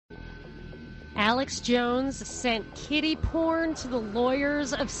Alex Jones sent kiddie porn to the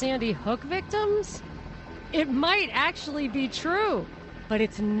lawyers of Sandy Hook victims? It might actually be true, but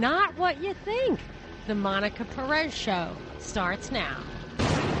it's not what you think. The Monica Perez Show starts now.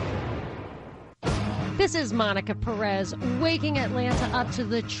 This is Monica Perez, waking Atlanta up to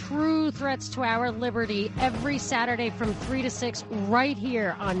the true threats to our liberty every Saturday from 3 to 6 right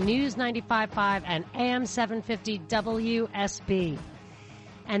here on News 95.5 and AM 750 WSB.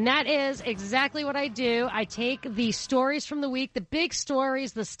 And that is exactly what I do. I take the stories from the week, the big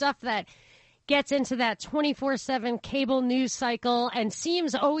stories, the stuff that gets into that 24/7 cable news cycle and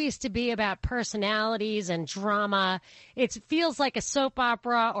seems always to be about personalities and drama. It feels like a soap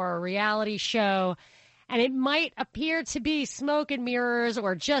opera or a reality show. And it might appear to be smoke and mirrors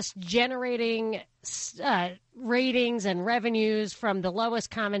or just generating ratings and revenues from the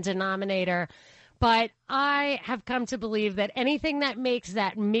lowest common denominator. But I have come to believe that anything that makes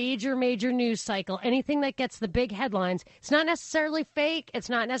that major news cycle, anything that gets the big headlines, it's not necessarily fake, it's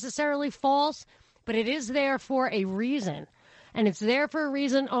not necessarily false, but it is there for a reason. And it's there for a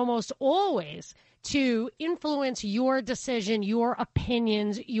reason almost always to influence your decision, your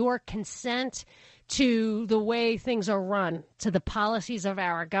opinions, your consent to the way things are run, to the policies of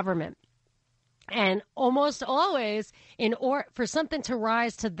our government. And almost always, for something to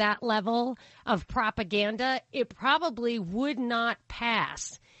rise to that level of propaganda, it probably would not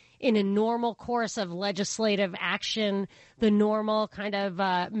pass in a normal course of legislative action, the normal kind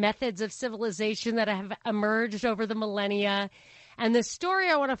of methods of civilization that have emerged over the millennia. And the story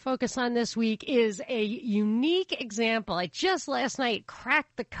I want to focus on this week is a unique example. I just last night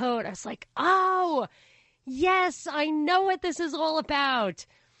cracked the code. I was like, oh, yes, I know what this is all about.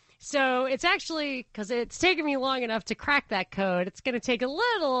 So it's actually, because it's taken me long enough to crack that code, it's going to take a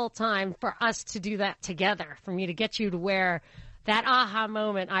little time for us to do that together, for me to get you to where that aha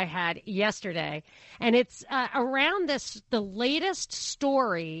moment I had yesterday. And it's around the latest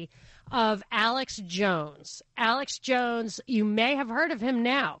story of Alex Jones. Alex Jones, you may have heard of him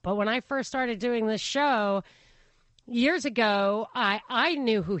now, but when I first started doing this show years ago, I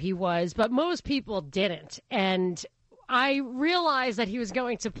knew who he was, but most people didn't. And I realized that he was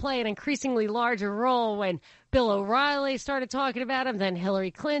going to play an increasingly larger role when Bill O'Reilly started talking about him, then Hillary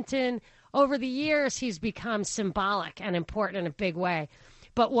Clinton. Over the years, he's become symbolic and important in a big way.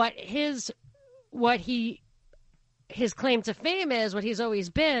 But his claim to fame is, what he's always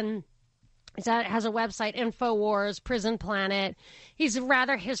been, is that has a website, InfoWars, Prison Planet. He's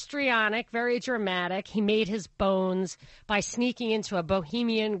rather histrionic, very dramatic. He made his bones by sneaking into a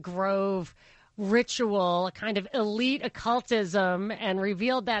Bohemian Grove ritual, a kind of elite occultism, and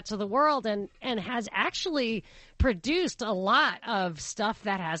revealed that to the world, and has actually produced a lot of stuff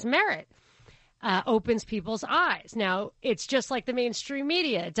that has merit, opens people's eyes. Now, it's just like the mainstream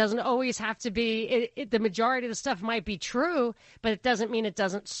media. It doesn't always have to be, the majority of the stuff might be true, but it doesn't mean it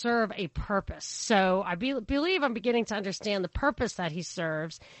doesn't serve a purpose. So I believe I'm beginning to understand the purpose that he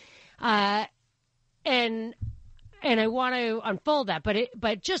serves. And I want to unfold that,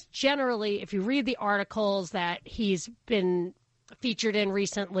 but just generally, if you read the articles that he's been featured in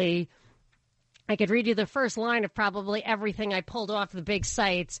recently, I could read you the first line of probably everything I pulled off the big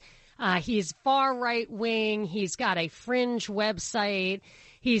sites. He's far right wing. He's got a fringe website.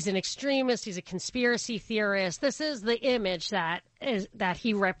 He's an extremist. He's a conspiracy theorist. This is the image that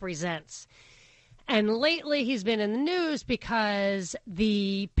he represents. And lately he's been in the news because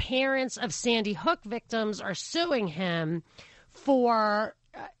the parents of Sandy Hook victims are suing him for,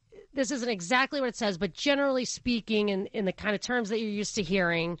 this isn't exactly what it says, but generally speaking, in the kind of terms that you're used to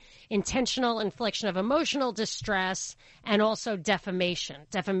hearing, intentional infliction of emotional distress and also defamation.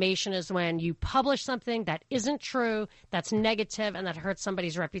 Defamation is when you publish something that isn't true, that's negative, and that hurts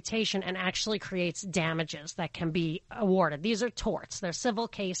somebody's reputation and actually creates damages that can be awarded. These are torts. They're civil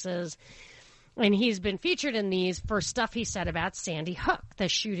cases. And he's been featured in these for stuff he said about Sandy Hook, the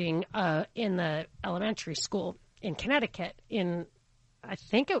shooting in the elementary school in Connecticut in, I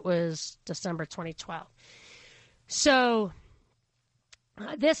think it was December 2012. So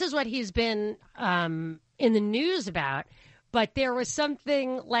this is what he's been in the news about. But there was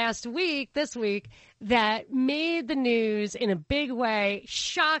something this week, that made the news in a big way.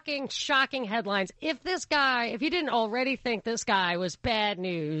 Shocking headlines. If you didn't already think this guy was bad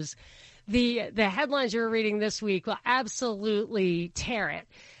news, the headlines you're reading this week will absolutely tear it.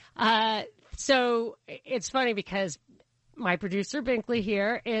 So it's funny because my producer Binkley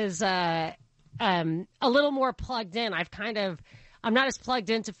here is a little more plugged in. I'm not as plugged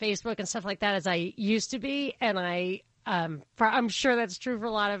into Facebook and stuff like that as I used to be, and I'm sure that's true for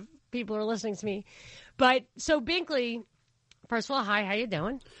a lot of people who are listening to me. But so Binkley, first of all, hi, how you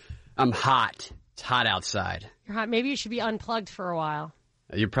doing? I'm hot. It's hot outside. You're hot. Maybe you should be unplugged for a while.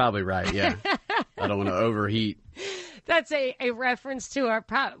 You're probably right, yeah. I don't want to overheat. That's a reference to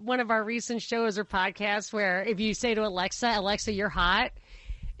one of our recent shows or podcasts where if you say to Alexa, you're hot,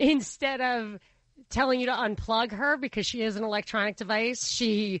 instead of telling you to unplug her because she is an electronic device,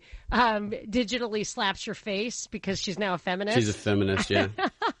 she digitally slaps your face because she's now a feminist. She's a feminist, yeah.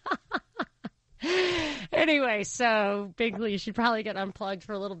 Anyway, so Binkley, you should probably get unplugged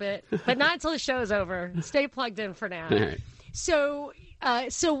for a little bit, but not until the show's over. Stay plugged in for now. All right.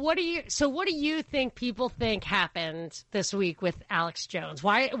 So what do you think people think happened this week with Alex Jones?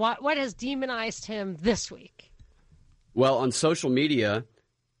 What has demonized him this week? Well, on social media,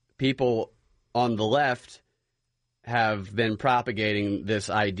 people on the left have been propagating this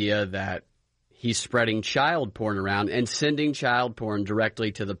idea that he's spreading child porn around and sending child porn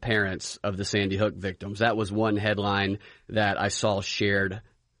directly to the parents of the Sandy Hook victims. That was one headline that I saw shared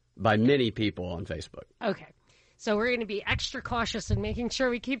by many people on Facebook. Okay. So we're going to be extra cautious in making sure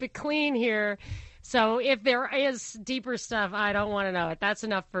we keep it clean here. So if there is deeper stuff, I don't want to know it. That's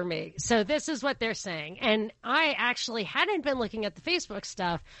enough for me. So this is what they're saying. And I actually hadn't been looking at the Facebook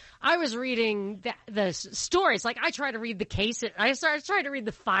stuff. I was reading the stories. Like, I try to read the cases. I started trying to read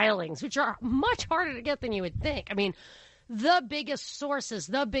the filings, which are much harder to get than you would think. I mean, the biggest sources,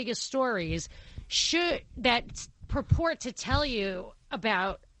 the biggest stories that purport to tell you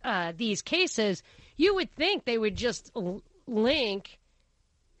about these cases, you would think they would just link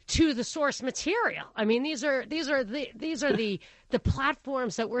to the source material. I mean, these are the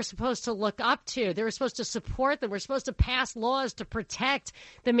platforms that we're supposed to look up to. They were supposed to support them. We're supposed to pass laws to protect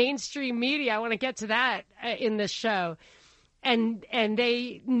the mainstream media. I want to get to that in this show. And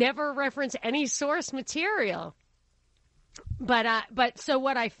they never reference any source material. But so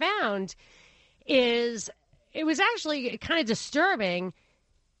what I found is it was actually kind of disturbing.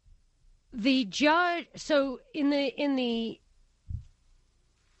 The judge, so in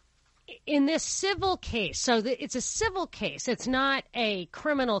this civil case, so it's a civil case. It's not a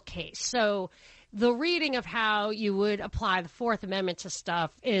criminal case. So the reading of how you would apply the Fourth Amendment to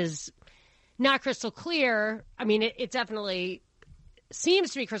stuff is not crystal clear. I mean, it definitely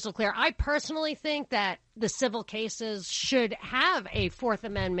seems to be crystal clear. I personally think that the civil cases should have a Fourth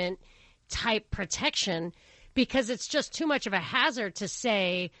Amendment type protection because it's just too much of a hazard to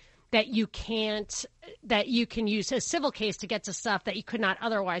say that you can use a civil case to get to stuff that you could not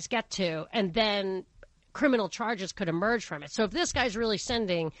otherwise get to, and then criminal charges could emerge from it. So if this guy's really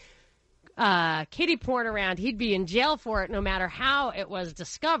sending kiddie porn around, he'd be in jail for it no matter how it was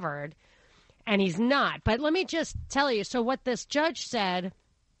discovered, and he's not. But let me just tell you, so what this judge said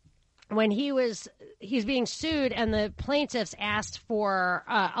when he's being sued and the plaintiffs asked for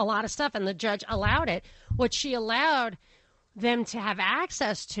a lot of stuff and the judge allowed it, what she allowed them to have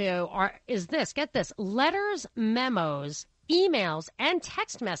access to is this, get this, letters, memos, emails, and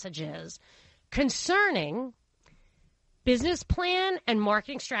text messages concerning business plan and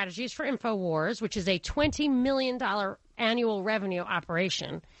marketing strategies for InfoWars, which is a $20 million annual revenue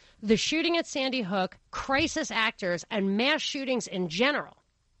operation, the shooting at Sandy Hook, crisis actors, and mass shootings in general.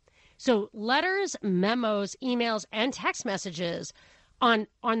 So letters, memos, emails, and text messages on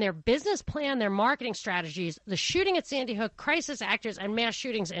their business plan, their marketing strategies, the shooting at Sandy Hook, crisis actors, and mass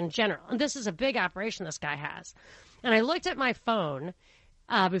shootings in general. And this is a big operation this guy has. And I looked at my phone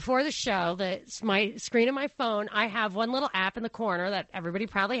before the show, my screen of my phone. I have one little app in the corner that everybody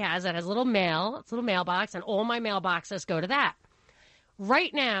probably has that has a little mail. It's a little mailbox, and all my mailboxes go to that.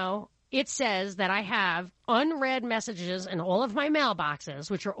 Right now, it says that I have unread messages in all of my mailboxes,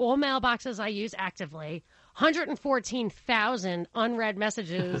 which are all mailboxes I use actively, 114,000 unread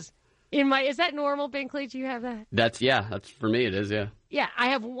messages in my. Is that normal, Binkley? Do you have that? That's for me it is, yeah. Yeah, I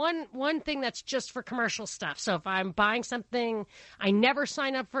have one thing that's just for commercial stuff. So if I'm buying something, I never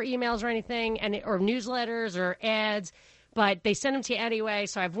sign up for emails or anything, or newsletters or ads, but they send them to you anyway.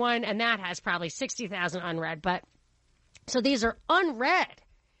 So I have one, and that has probably 60,000 unread. But so these are unread.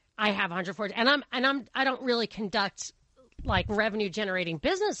 I have 140, and I don't really conduct like revenue generating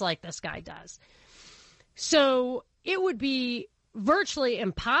business like this guy does. So it would be virtually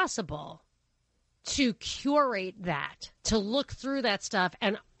impossible to curate that, to look through that stuff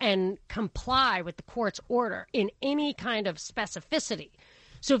and comply with the court's order in any kind of specificity.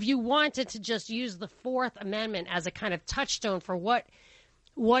 So if you wanted to just use the Fourth Amendment as a kind of touchstone for what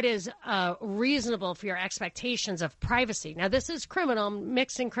is reasonable for your expectations of privacy. Now, this is criminal,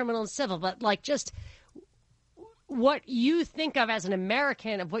 mixing criminal and civil, but like just what you think of as an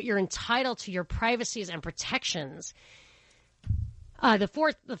American of what you're entitled to your privacies and protections. The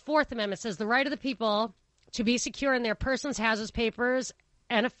Fourth Amendment says the right of the people to be secure in their persons, houses, papers,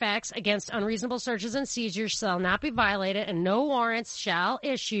 and effects against unreasonable searches and seizures shall not be violated, and no warrants shall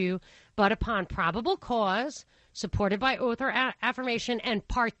issue but upon probable cause, supported by oath or affirmation, and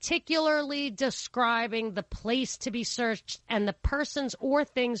particularly describing the place to be searched and the persons or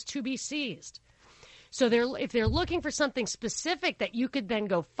things to be seized. So if they're looking for something specific that you could then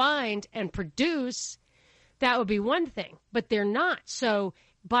go find and produce, that would be one thing. But they're not. So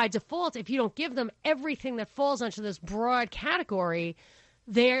by default, if you don't give them everything that falls under this broad category,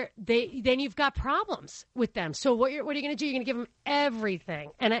 then you've got problems with them. So what are you going to do? You're going to give them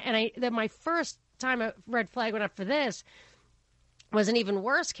everything. And my first time a red flag went up for this was an even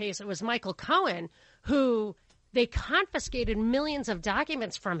worse case. It was Michael Cohen, who they confiscated millions of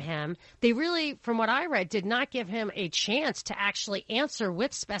documents from him. They really, from what I read, did not give him a chance to actually answer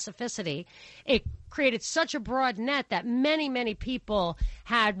with specificity. It created such a broad net that many, many people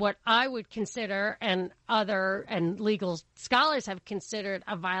had what I would consider, and legal scholars have considered,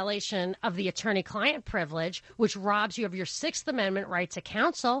 a violation of the attorney-client privilege, which robs you of your Sixth Amendment right to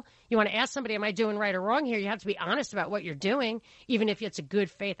counsel. You want to ask somebody, am I doing right or wrong here? You have to be honest about what you're doing, even if it's a good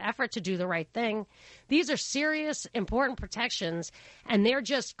faith effort to do the right thing. These are serious, important protections, and they're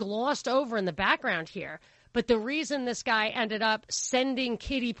just glossed over in the background here. But the reason this guy ended up sending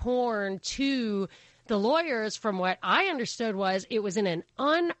kiddie porn to the lawyers, from what I understood, was it was in an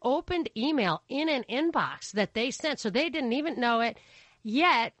unopened email in an inbox that they sent. So they didn't even know it.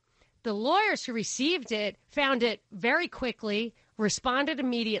 Yet the lawyers who received it found it very quickly, responded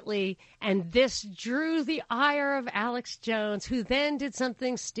immediately, and this drew the ire of Alex Jones, who then did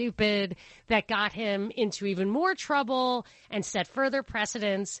something stupid that got him into even more trouble and set further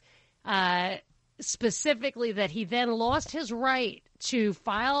precedents. Specifically, that he then lost his right to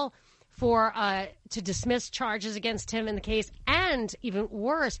file to dismiss charges against him in the case, and even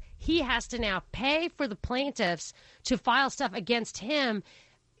worse, he has to now pay for the plaintiffs to file stuff against him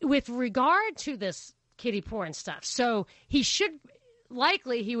with regard to this kiddie porn stuff. So he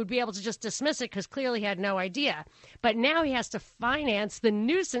would be able to just dismiss it because clearly he had no idea. But now he has to finance the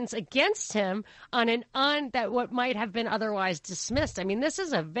nuisance against him on that what might have been otherwise dismissed. I mean, this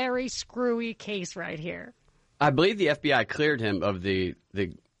is a very screwy case right here. I believe the FBI cleared him of the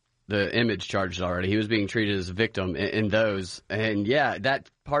image charges already. He was being treated as a victim in those. And yeah, that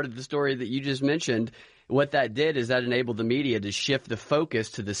part of the story that you just mentioned, what that did is that enabled the media to shift the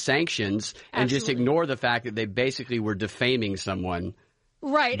focus to the sanctions and just ignore the fact that they basically were defaming someone.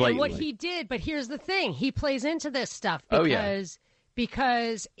 Right. Blatantly. And what he did, but here's the thing, he plays into this stuff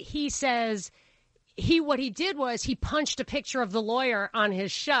because he says what he did was he punched a picture of the lawyer on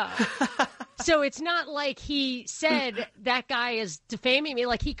his show. So it's not like he said that guy is defaming me.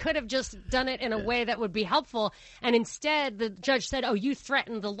 Like, he could have just done it in a way that would be helpful. And instead, the judge said, oh, you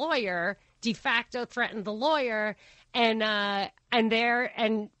threatened the lawyer, de facto threatened the lawyer, and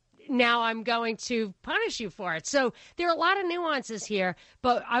now I'm going to punish you for it. So there are a lot of nuances here,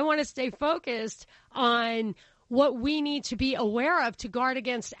 but I want to stay focused on what we need to be aware of to guard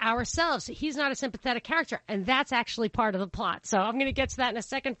against ourselves. He's not a sympathetic character, and that's actually part of the plot. So I'm going to get to that in a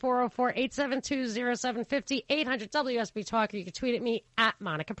second. 404-872-0750, 800-WSB Talk. You can tweet at me at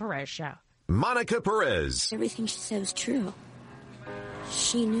Monica Perez Show. Monica Perez. Everything she said was true.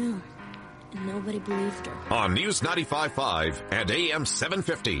 She knew, and nobody believed her. On News 95.5 and AM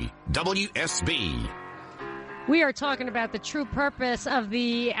 750, WSB. We are talking about the true purpose of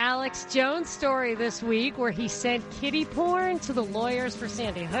the Alex Jones story this week, where he sent kiddie porn to the lawyers for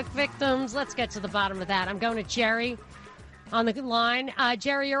Sandy Hook victims. Let's get to the bottom of that. I'm going to Jerry on the line.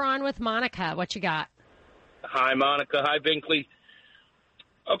 Jerry, you're on with Monica. What you got? Hi, Monica. Hi, Binkley.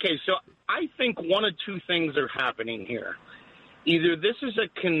 Okay, so I think one of two things are happening here. Either this is a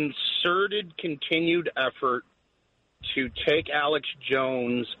concerted, continued effort to take Alex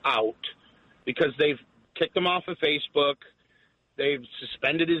Jones out because they've kicked him off of Facebook. They've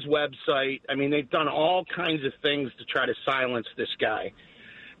suspended his website. I mean, they've done all kinds of things to try to silence this guy.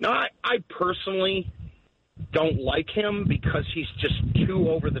 Now, I personally don't like him because he's just too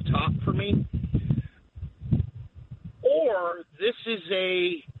over the top for me. Or this is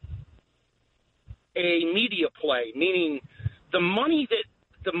a media play, meaning the money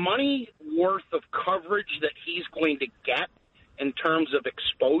worth of coverage that he's going to get in terms of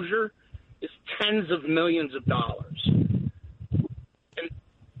exposure is tens of millions of dollars. And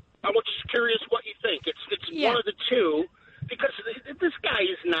I was just curious what you think. It's one of the two, because this guy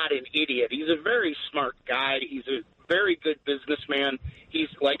is not an idiot. He's a very smart guy. He's a very good businessman. He's,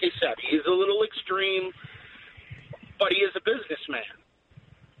 like I said, he's a little extreme, but he is a businessman.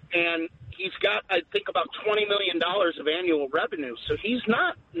 And he's got, I think, about $20 million of annual revenue. So he's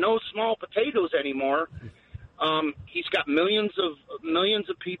not no small potatoes anymore. He's got millions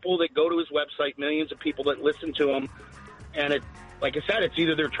of people that go to his website, millions of people that listen to him, and like I said, it's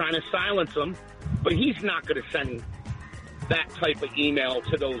either they're trying to silence him, but he's not going to send that type of email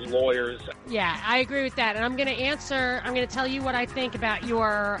to those lawyers. Yeah, I agree with that. And I'm going to tell you what I think about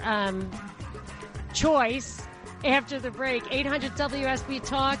your choice after the break. 800 WSB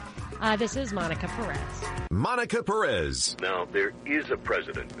Talk. This is Monica Perez. Monica Perez. Now, there is a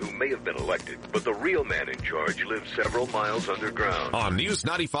president who may have been elected, but the real man in charge lives several miles underground. On News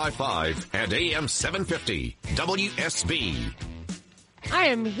 95.5 and AM 750, WSB. I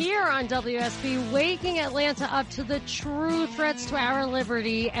am here on WSB, waking Atlanta up to the true threats to our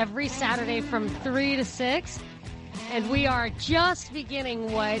liberty every Saturday from 3 to 6. And we are just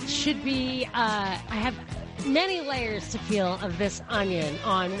beginning what should be, I have many layers to peel of this onion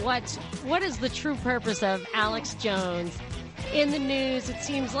on what is the true purpose of Alex Jones in the news. It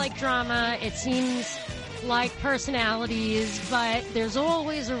seems like drama. It seems like personalities, but there's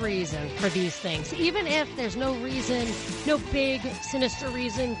always a reason for these things. Even if there's no reason, no big, sinister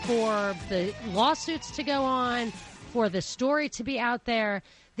reason for the lawsuits to go on, for the story to be out there,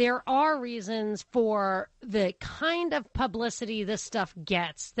 there are reasons for the kind of publicity this stuff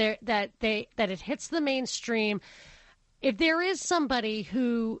gets, that it hits the mainstream. If there is somebody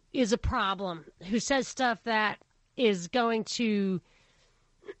who is a problem, who says stuff that is going to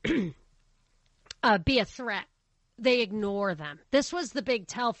be a threat, they ignore them. This was the big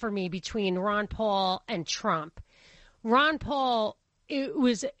tell for me between Ron Paul and Trump. Ron Paul, it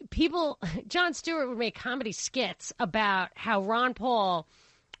was people, Jon Stewart would make comedy skits about how Ron Paul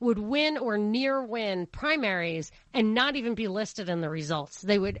would win or near win primaries and not even be listed in the results.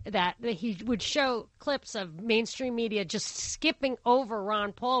 He would show clips of mainstream media just skipping over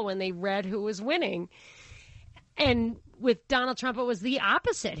Ron Paul when they read who was winning. And with Donald Trump, it was the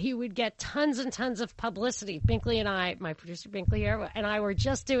opposite. He would get tons and tons of publicity. Binkley and I, my producer Binkley here, and I were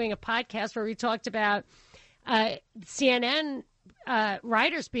just doing a podcast where we talked about CNN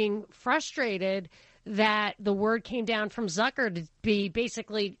writers being frustrated that the word came down from Zucker to be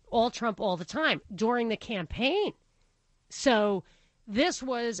basically all Trump all the time during the campaign. So this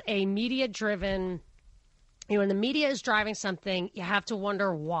was a media-driven, when the media is driving something, you have to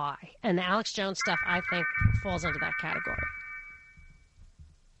wonder why. And the Alex Jones stuff, I think, falls into that category.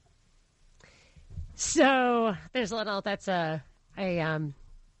 So there's that's a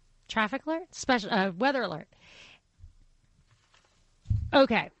traffic alert, special weather alert.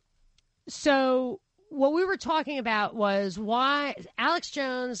 Okay. So what we were talking about was why Alex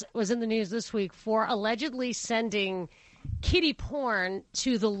Jones was in the news this week for allegedly sending kiddie porn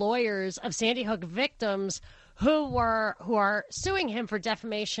to the lawyers of Sandy Hook victims who are suing him for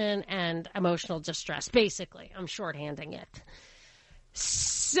defamation and emotional distress. Basically, I'm shorthanding it.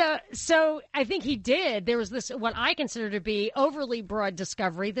 So I think he did. There was this, what I consider to be overly broad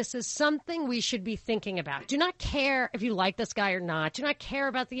discovery. This is something we should be thinking about. Do not care if you like this guy or not. Do not care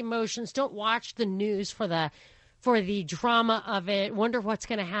about the emotions. Don't watch the news for the drama of it. Wonder what's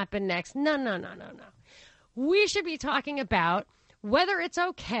going to happen next. No. We should be talking about whether it's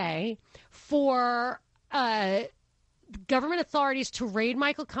okay for government authorities to raid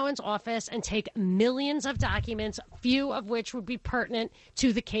Michael Cohen's office and take millions of documents, few of which would be pertinent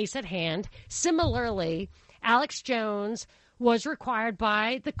to the case at hand. Similarly, Alex Jones was required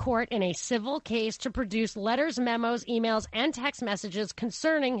by the court in a civil case to produce letters, memos, emails, and text messages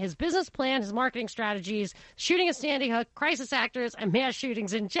concerning his business plan, his marketing strategies, shooting at Sandy Hook, crisis actors, and mass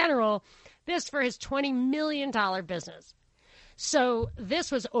shootings in general. This for his $20 million business. So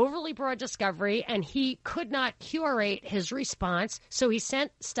this was overly broad discovery, and he could not curate his response. So he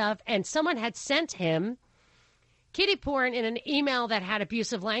sent stuff, and someone had sent him kiddie porn in an email that had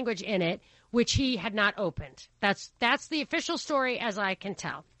abusive language in it, which he had not opened. That's the official story as I can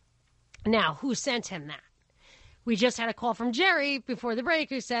tell. Now, who sent him that? We just had a call from Jerry before the break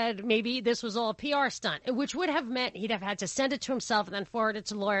who said maybe this was all a PR stunt, which would have meant he'd have had to send it to himself and then forward it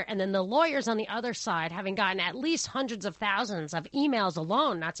to the lawyer. And then the lawyers on the other side, having gotten at least hundreds of thousands of emails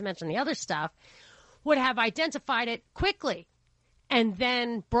alone, not to mention the other stuff, would have identified it quickly and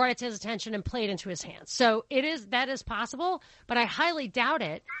then brought it to his attention and played into his hands. So that is possible, but I highly doubt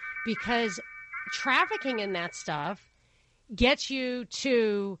it because trafficking in that stuff gets you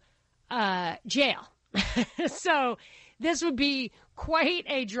to jail. So this would be quite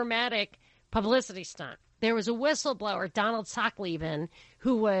a dramatic publicity stunt. There was a whistleblower, Donald Sockleben,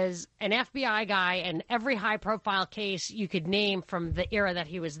 who was an FBI guy in every high-profile case you could name from the era that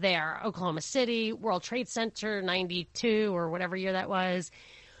he was there. Oklahoma City, World Trade Center, 92 or whatever year that was.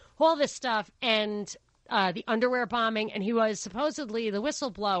 All this stuff and the underwear bombing. And he was supposedly the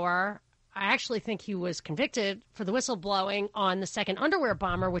whistleblower I actually think he was convicted for the whistleblowing on the second underwear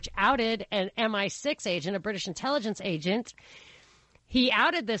bomber, which outed an MI6 agent, a British intelligence agent. He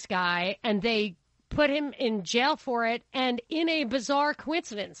outed this guy, and they put him in jail for it. And in a bizarre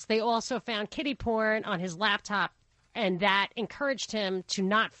coincidence, they also found kiddie porn on his laptop, and that encouraged him to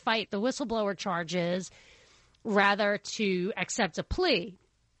not fight the whistleblower charges, rather to accept a plea.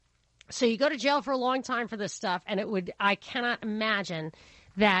 So you go to jail for a long time for this stuff, and I cannot imagine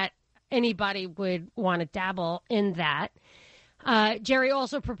that anybody would want to dabble in that. Jerry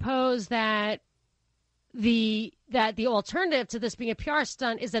also proposed that the alternative to this being a PR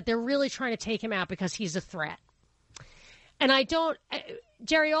stunt is that they're really trying to take him out because he's a threat. And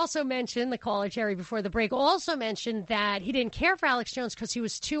Jerry also mentioned, the caller Jerry before the break also mentioned that he didn't care for Alex Jones because he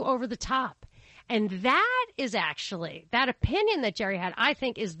was too over the top. And that is actually, that opinion that Jerry had, I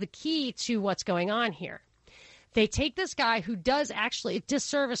think, is the key to what's going on here. They take this guy who does actually a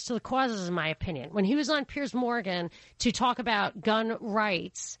disservice to the causes, in my opinion. When he was on Piers Morgan to talk about gun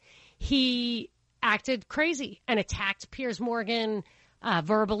rights, he acted crazy and attacked Piers Morgan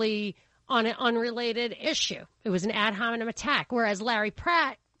verbally on an unrelated issue. It was an ad hominem attack. Whereas Larry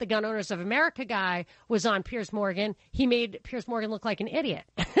Pratt, the Gun Owners of America guy, was on Piers Morgan, he made Piers Morgan look like an idiot.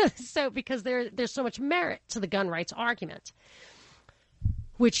 So because there's so much merit to the gun rights argument,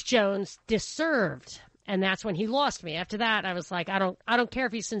 which Jones disserved. And that's when he lost me. After that, I was like, I don't care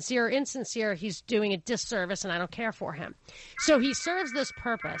if he's sincere or insincere. He's doing a disservice, and I don't care for him. So he serves this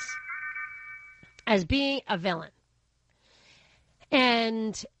purpose as being a villain.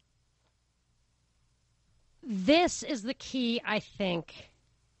 And this is the key, I think,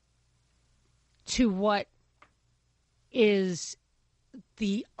 to what is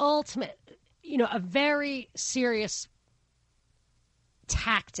the ultimate, a very serious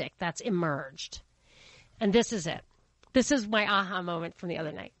tactic that's emerged. And this is it. This is my aha moment from the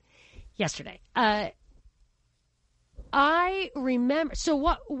other night, yesterday. I remember. So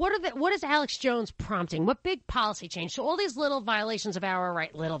what is Alex Jones prompting? What big policy change? So all these little violations of our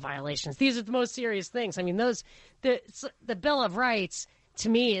right, little violations. These are the most serious things. I mean, the Bill of Rights to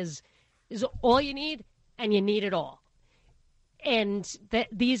me is all you need, and you need it all. And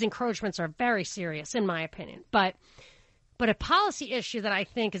these encroachments are very serious, in my opinion. But a policy issue that I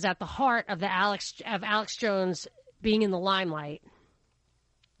think is at the heart of Alex Jones being in the limelight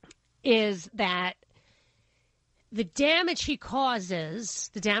is that the damage he causes,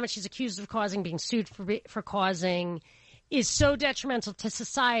 the damage he's accused of causing, being sued for causing, is so detrimental to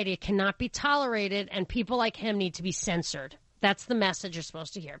society it cannot be tolerated, and people like him need to be censored. That's the message you're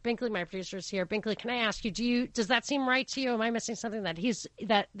supposed to hear. Binkley, my producer, is here. Binkley, can I ask you, does that seem right to you? Am I missing something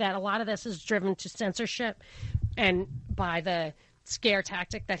that a lot of this is driven to censorship and by the scare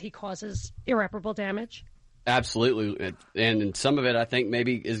tactic that he causes irreparable damage? Absolutely. And some of it, I think,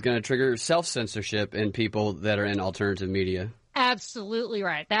 maybe is going to trigger self-censorship in people that are in alternative media. Absolutely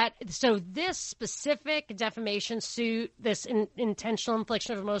right. So this specific defamation suit, this intentional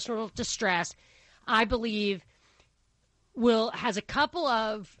infliction of emotional distress, I believe has a couple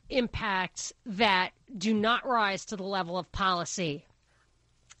of impacts that do not rise to the level of policy.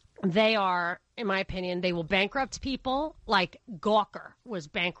 They are, in my opinion, they will bankrupt people like Gawker was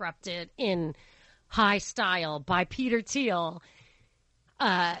bankrupted in high style by Peter Thiel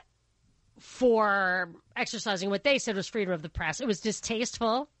for exercising what they said was freedom of the press. It was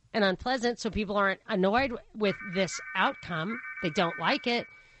distasteful and unpleasant, so people aren't annoyed with this outcome. They don't like it.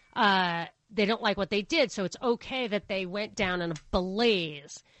 They don't like what they did, so it's okay that they went down in a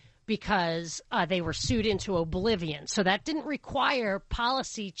blaze because they were sued into oblivion. So that didn't require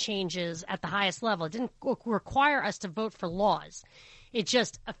policy changes at the highest level. It didn't require us to vote for laws. It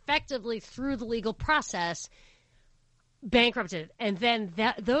just effectively, through the legal process, bankrupted. And then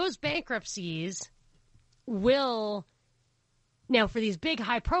those bankruptcies will, now for these big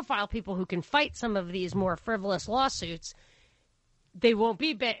high-profile people who can fight some of these more frivolous lawsuits, they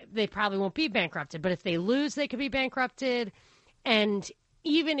probably won't be bankrupted. But if they lose, they could be bankrupted. And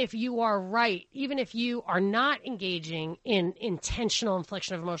even if you are right, even if you are not engaging in intentional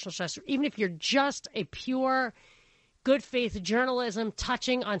infliction of emotional stress, even if you're just a pure good faith journalism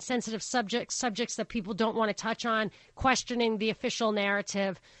touching on sensitive subjects that people don't want to touch on, questioning the official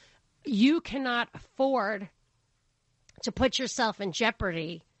narrative, you cannot afford to put yourself in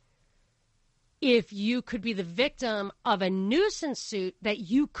jeopardy if you could be the victim of a nuisance suit that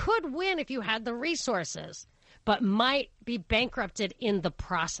you could win if you had the resources, but might be bankrupted in the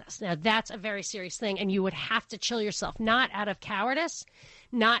process. Now, that's a very serious thing, and you would have to chill yourself, not out of cowardice,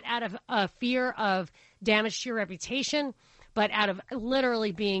 not out of a fear of damage to your reputation, but out of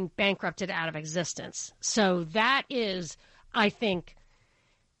literally being bankrupted out of existence. So that is, I think,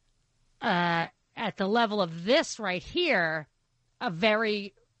 at the level of this right here, a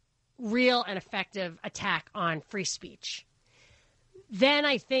very real and effective attack on free speech. Then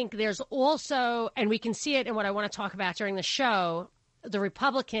I think there's also, and we can see it in what I want to talk about during the show, the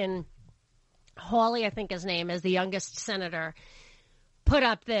Republican, Hawley, I think his name is, the youngest senator, put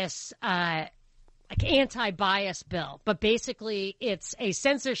up this like anti-bias bill, but basically it's a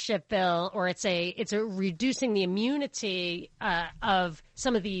censorship bill, or it's a reducing the immunity of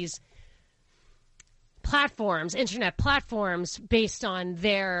some of these platforms, internet platforms, based on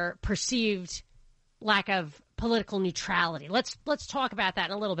their perceived lack of political neutrality. Let's talk about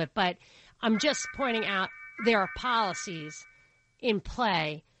that in a little bit, but I'm just pointing out there are policies in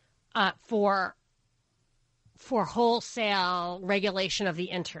play for wholesale regulation of the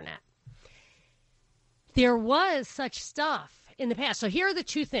internet. There was such stuff in the past. So here are the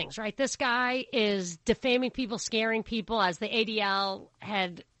two things, right? This guy is defaming people, scaring people, as the ADL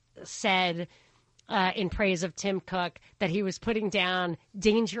had said in praise of Tim Cook, that he was putting down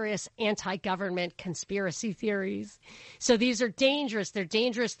dangerous anti-government conspiracy theories. So these are dangerous. They're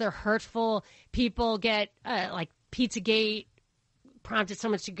dangerous. They're hurtful. People get, like Pizzagate prompted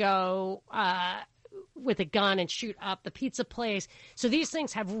someone to go with a gun and shoot up the pizza place. So these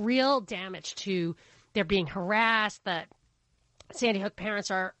things have real damage to, they're being harassed. The Sandy Hook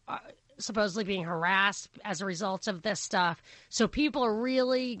parents are supposedly being harassed as a result of this stuff. So people are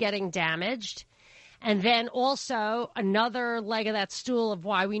really getting damaged. And then also another leg of that stool of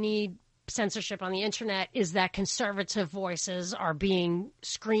why we need censorship on the internet is that conservative voices are being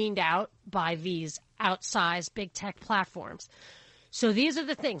screened out by these outsized big tech platforms. So these are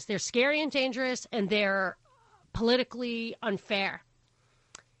the things. They're scary and dangerous, and they're politically unfair.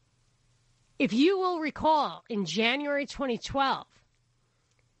 If you will recall, in January 2012,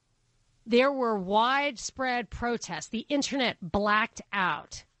 there were widespread protests. The internet blacked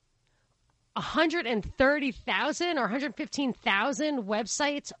out. 130,000 or 115,000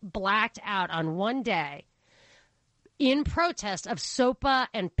 websites blacked out on one day in protest of SOPA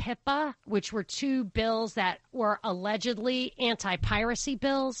and PIPA, which were two bills that were allegedly anti-piracy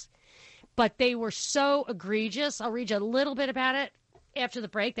bills. But they were so egregious. I'll read you a little bit about it after the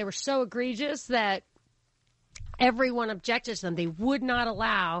break. They were so egregious that everyone objected to them. They would not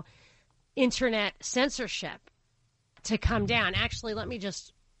allow internet censorship to come down. Actually, let me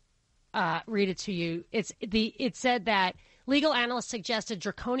just read it to you. It said that legal analysts suggested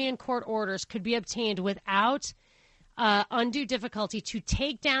draconian court orders could be obtained without undue difficulty to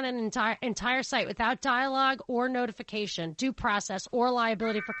take down an entire site without dialogue or notification, due process, or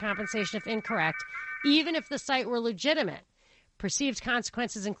liability for compensation if incorrect, even if the site were legitimate. Perceived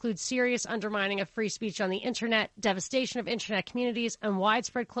consequences include serious undermining of free speech on the internet, devastation of internet communities, and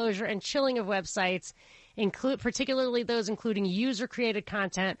widespread closure and chilling of websites, particularly those including user-created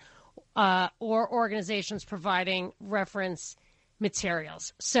content or organizations providing reference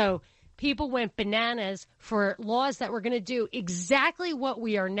materials. So people went bananas for laws that were going to do exactly what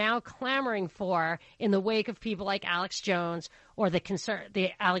we are now clamoring for in the wake of people like Alex Jones or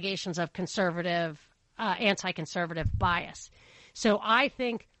the allegations of anti-conservative bias. So I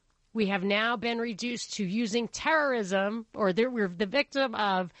think we have now been reduced to using terrorism, or we're the victim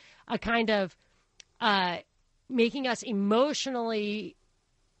of a kind of making us emotionally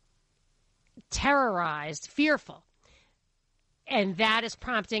terrorized, fearful. And that is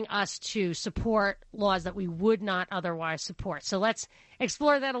prompting us to support laws that we would not otherwise support. So let's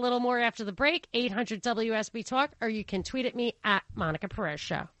explore that a little more after the break. 800 WSB Talk, or you can tweet at me at Monica Perez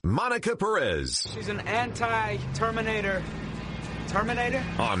Show. Monica Perez. She's an anti-Terminator. Terminator?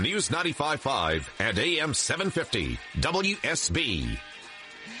 On News 95.5 and AM 750 WSB.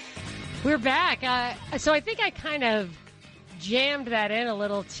 We're back. So I think I kind of jammed that in a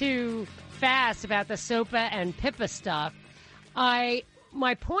little too fast about the SOPA and PIPA stuff. My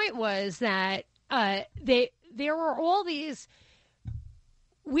point was that there were all these.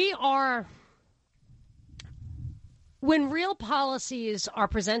 When real policies are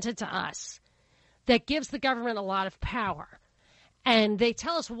presented to us, that gives the government a lot of power, and they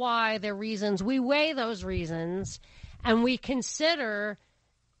tell us why their reasons. We weigh those reasons, and we consider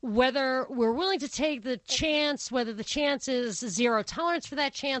whether we're willing to take the chance, whether the chance is zero tolerance for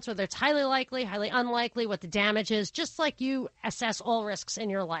that chance, whether it's highly likely, highly unlikely, what the damage is, just like you assess all risks in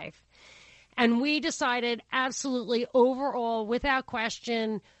your life. And we decided absolutely overall, without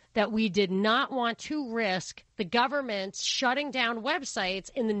question, that we did not want to risk the government shutting down websites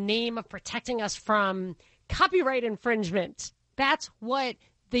in the name of protecting us from copyright infringement. That's what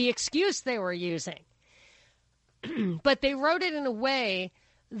the excuse they were using. But they wrote it in a way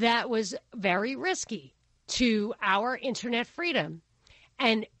that was very risky to our internet freedom.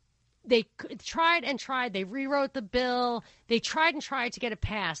 And tried and tried. They rewrote the bill. They tried and tried to get it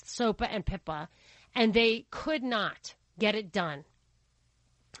passed, SOPA and PIPA, and they could not get it done.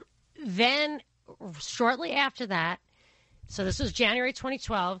 Then, shortly after that, so this was January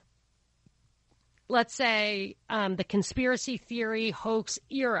 2012, let's say the conspiracy theory hoax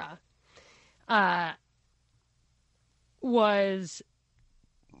era was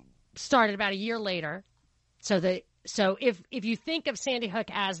started about a year later. So if you think of Sandy Hook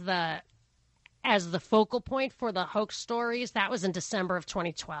as the focal point for the hoax stories, that was in December of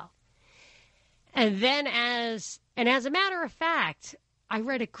 2012. And then as a matter of fact, I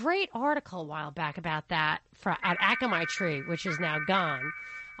read a great article a while back about that at Akamai Tree, which is now gone.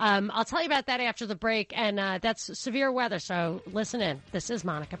 I'll tell you about that after the break, and that's severe weather, so listen in. This is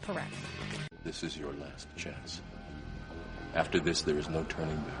Monica Perez. This is your last chance. After this, there is no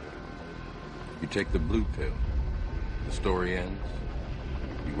turning back. You take the blue pill. The story ends.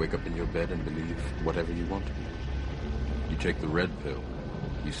 You wake up in your bed and believe whatever you want to believe. You take the red pill.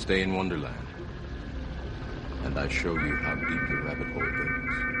 You stay in Wonderland. And I show you how deep your rabbit hole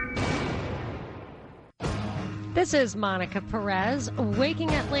goes. This is Monica Perez, waking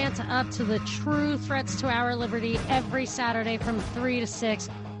Atlanta up to the true threats to our liberty every Saturday from 3 to 6,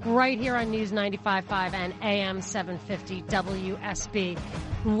 right here on News 95.5 and AM 750 WSB.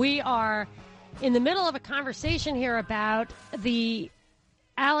 We are in the middle of a conversation here about the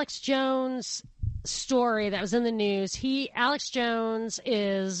Alex Jones story that was in the news. Alex Jones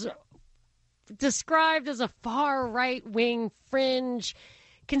is described as a far right-wing fringe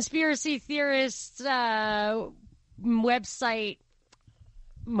conspiracy theorist, website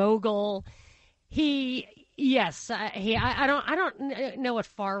mogul. I don't know what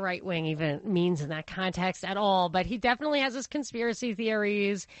far right-wing even means in that context at all, but he definitely has his conspiracy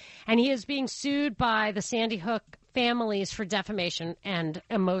theories, and he is being sued by the Sandy Hook families for defamation and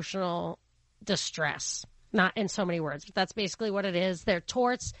emotional distress. Not in so many words, but that's basically what it is. They're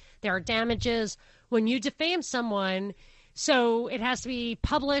torts. There are damages. When you defame someone, so it has to be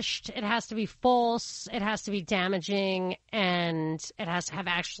published, it has to be false, it has to be damaging, and it has to have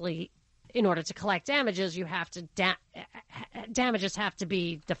actually, in order to collect damages, you have to, damages have to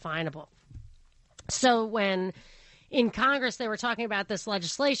be definable. So when in Congress they were talking about this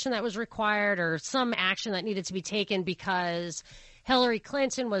legislation that was required or some action that needed to be taken because Hillary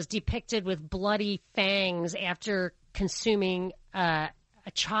Clinton was depicted with bloody fangs after consuming a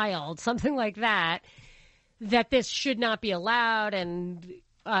child, something like that, that this should not be allowed. And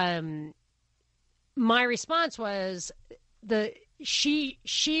my response was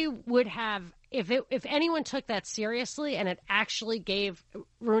she would have, if anyone took that seriously and it actually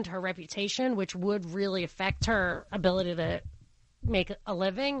ruined her reputation, which would really affect her ability to make a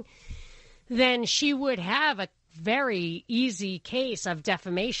living, then she would have a very easy case of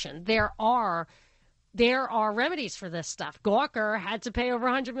defamation. There are remedies for this stuff. Gawker had to pay over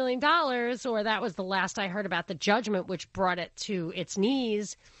 $100 million, or that was the last I heard about the judgment, which brought it to its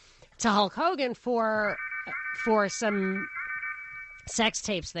knees, to Hulk Hogan for some sex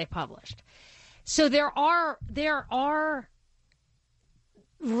tapes they published. So there are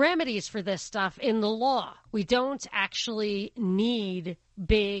remedies for this stuff in the law. We don't actually need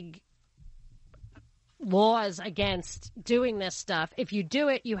big laws against doing this stuff. If you do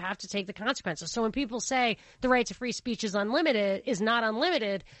it, you have to take the consequences. So when people say the right to free speech is not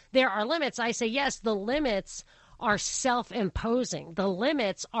unlimited, there are limits. I say, yes, the limits are self-imposing. The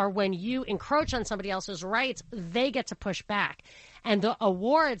limits are when you encroach on somebody else's rights, they get to push back. And the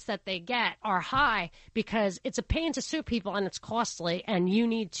awards that they get are high because it's a pain to sue people and it's costly, and you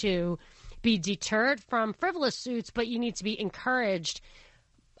need to be deterred from frivolous suits, but you need to be encouraged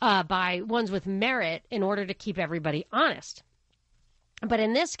by ones with merit in order to keep everybody honest. But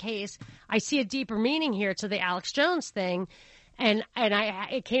in this case, I see a deeper meaning here to the Alex Jones thing, and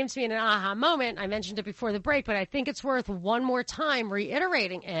it came to me in an aha moment. I mentioned it before the break, but I think it's worth one more time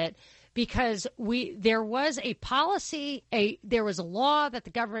reiterating it, because there was a policy, there was a law that the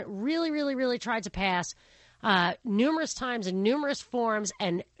government really tried to pass numerous times in numerous forms,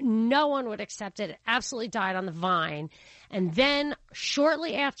 and no one would accept it. It absolutely died on the vine. And then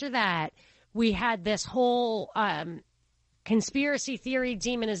shortly after that, we had this whole conspiracy theory,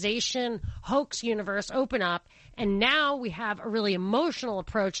 demonization, hoax universe open up. And now we have a really emotional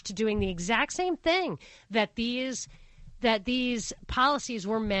approach to doing the exact same thing that these policies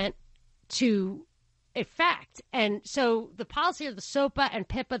were meant to effect. And so the policy of the SOPA and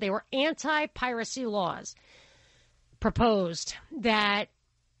PIPA, they were anti-piracy laws proposed that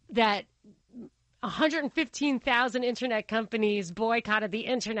 115,000 internet companies boycotted the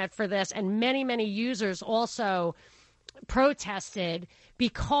internet for this, and many users also protested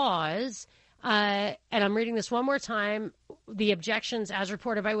because, and I'm reading this one more time, the objections as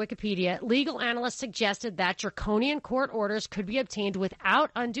reported by Wikipedia, legal analysts suggested that draconian court orders could be obtained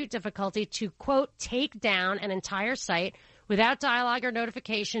without undue difficulty to, quote, take down an entire site without dialogue or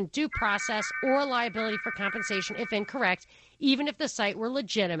notification, due process, or liability for compensation if incorrect, even if the site were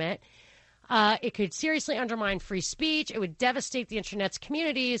legitimate. It could seriously undermine free speech. It would devastate the Internet's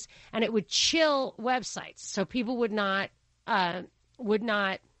communities, and it would chill websites. So people would not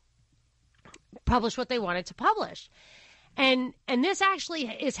publish what they wanted to publish. And this actually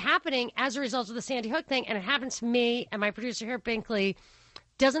is happening as a result of the Sandy Hook thing, and it happens to me and my producer here at Binkley.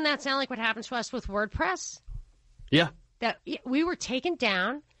 Doesn't that sound like what happened to us with WordPress? Yeah. That we were taken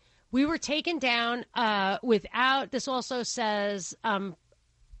down. We were taken down without, this also says,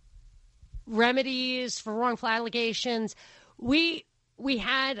 remedies for wrongful allegations. We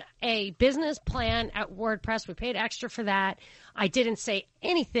had a business plan at WordPress. We paid extra for that. I didn't say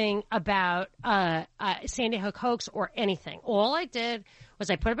anything about Sandy Hook hoax or anything. All I did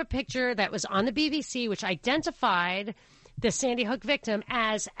was I put up a picture that was on the BBC, which identified the Sandy Hook victim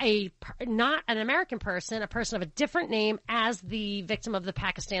as not an American person, a person of a different name, as the victim of the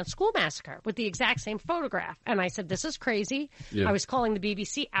Pakistan school massacre with the exact same photograph. And I said, this is crazy. Yeah. I was calling the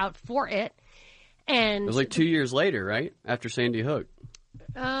BBC out for it. And it was like 2 years later, right? After Sandy Hook.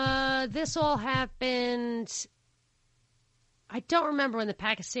 This all happened, I don't remember when the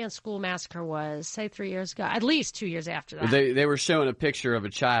Pakistan school massacre was, say 3 years ago, at least 2 years after that. They were showing a picture of a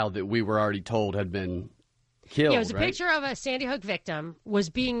child that we were already told had been killed. Yeah, it was a right? picture of a Sandy Hook victim was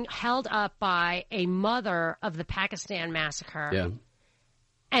being held up by a mother of the Pakistan massacre. Yeah.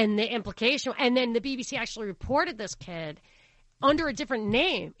 And the implication, and then the BBC actually reported this kid under a different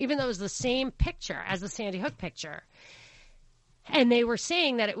name, even though it was the same picture as the Sandy Hook picture. And they were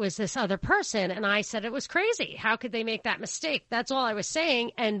saying that it was this other person, and I said it was crazy. How could they make that mistake? That's all I was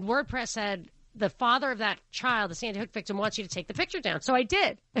saying. And WordPress said, the father of that child, the Sandy Hook victim, wants you to take the picture down. So I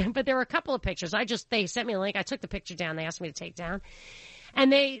did. But there were a couple of pictures. They sent me a link. I took the picture down. They asked me to take down.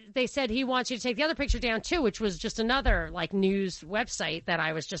 And they said he wants you to take the other picture down, too, which was just another, like, news website that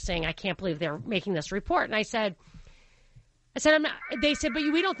I was just saying, I can't believe they're making this report. And I said, I'm not. They said, but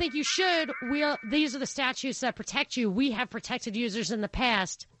we don't think you should. These are the statutes that protect you. We have protected users in the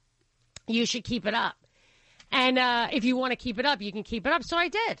past. You should keep it up. And if you want to keep it up, you can keep it up. So I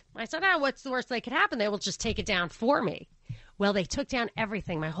did. I said, what's the worst that could happen? They will just take it down for me. Well, they took down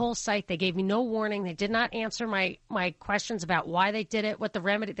everything, my whole site. They gave me no warning. They did not answer my questions about why they did it, what the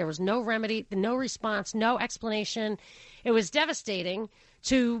remedy. There was no remedy, no response, no explanation. It was devastating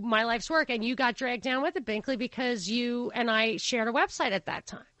to my life's work. And you got dragged down with it, Binkley, because you and I shared a website at that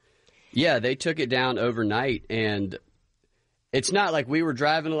time. Yeah, they took it down overnight, and it's not like we were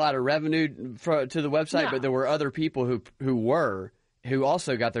driving a lot of revenue to the website, No. but there were other people who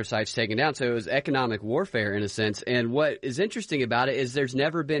also got their sites taken down. So it was economic warfare in a sense. And what is interesting about it is there's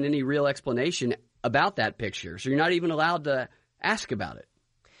never been any real explanation about that picture. So you're not even allowed to ask about it.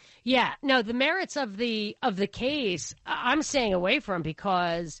 Yeah, no, the merits of the case, I'm staying away from,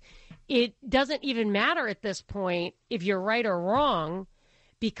 because it doesn't even matter at this point if you're right or wrong,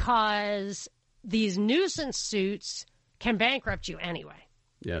 because these nuisance suits can bankrupt you anyway.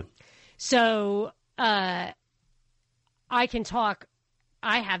 Yeah. So I can talk.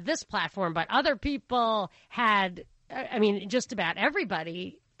 I have this platform, but other people had, just about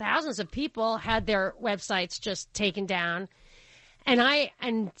everybody, thousands of people had their websites just taken down.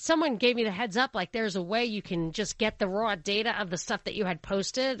 And someone gave me the heads up, like, there's a way you can just get the raw data of the stuff that you had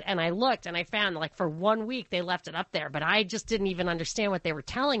posted. And I looked and I found, like, for 1 week they left it up there, but I just didn't even understand what they were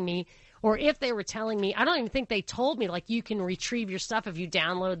telling me, or if they were telling me. I don't even think they told me, like, you can retrieve your stuff if you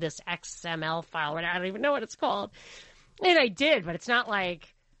download this XML file. I don't even know what it's called. And I did, but it's not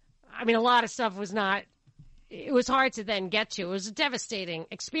like, a lot of stuff was not, it was hard to then get to. It was a devastating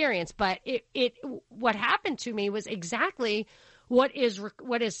experience, but what happened to me was exactly what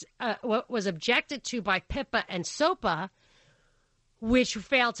was objected to by PIPA and SOPA, which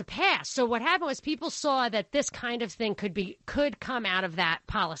failed to pass. So what happened was people saw that this kind of thing could come out of that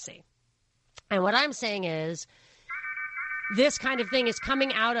policy. And what I'm saying is this kind of thing is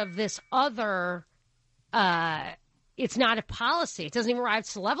coming out of this other, it's not a policy. It doesn't even rise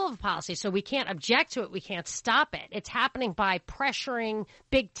to the level of a policy. So we can't object to it. We can't stop it. It's happening by pressuring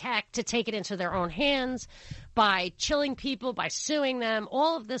big tech to take it into their own hands, by chilling people, by suing them,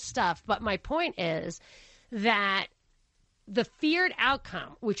 all of this stuff. But my point is that the feared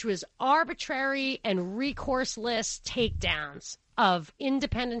outcome, which was arbitrary and recourseless takedowns of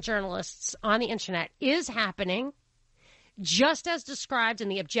independent journalists on the internet, is happening. just as described in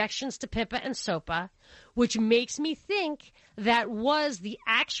the objections to PIPA and SOPA, which makes me think that was the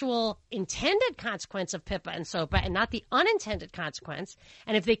actual intended consequence of PIPA and SOPA and not the unintended consequence.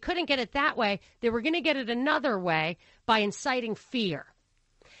 And if they couldn't get it that way, they were going to get it another way by inciting fear.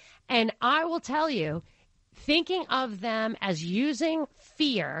 And I will tell you, thinking of them as using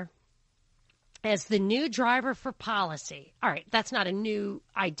fear as the new driver for policy. All right, that's not a new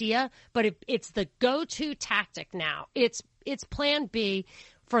idea, but it's the go-to tactic now. It's plan B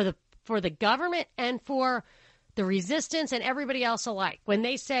for the government and for the resistance and everybody else alike. When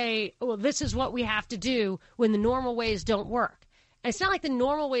they say, well, this is what we have to do when the normal ways don't work. And it's not like the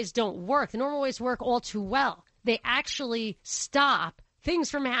normal ways don't work. The normal ways work all too well. They actually stop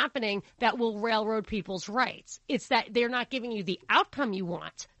things from happening that will railroad people's rights. It's that they're not giving you the outcome you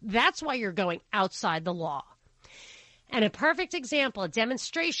want. That's why you're going outside the law. And a perfect example, a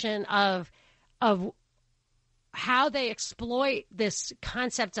demonstration of how they exploit this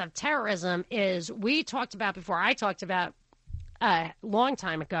concept of terrorism is I talked about a long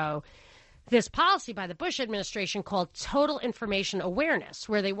time ago, this policy by the Bush administration called total information awareness,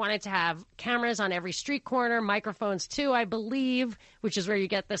 where they wanted to have cameras on every street corner, microphones too, I believe, which is where you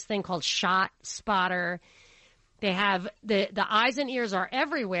get this thing called Shot Spotter. They have the eyes and ears are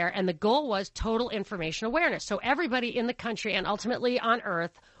everywhere, and the goal was total information awareness. So everybody in the country and ultimately on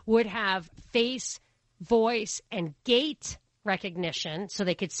Earth would have face, voice, and gait recognition, so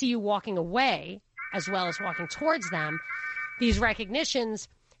they could see you walking away as well as walking towards them. These recognitions,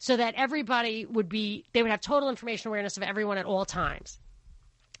 so that everybody they would have total information awareness of everyone at all times.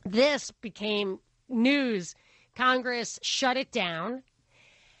 This became news. Congress shut it down,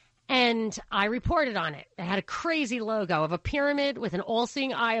 and I reported on it. It had a crazy logo of a pyramid with an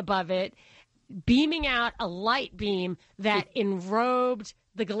all-seeing eye above it, beaming out a light beam that enrobed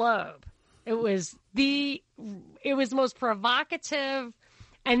the globe. It was the most provocative,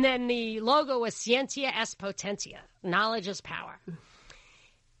 and then the logo was Scientia est Potentia, knowledge is power.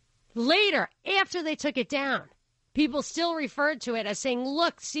 Later, after they took it down, people still referred to it as saying,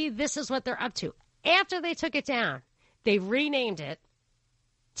 look, see, this is what they're up to. After they took it down, they renamed it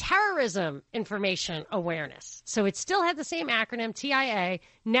Terrorism Information Awareness. So it still had the same acronym, TIA.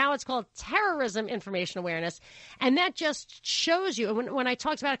 Now it's called Terrorism Information Awareness. And that just shows you, when I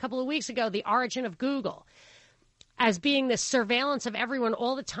talked about a couple of weeks ago, the origin of Google as being this surveillance of everyone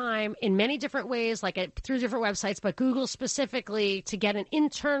all the time in many different ways, like through different websites, but Google specifically to get an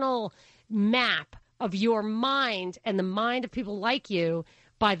internal map of your mind and the mind of people like you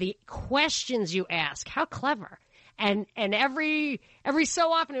by the questions you ask. How clever. And every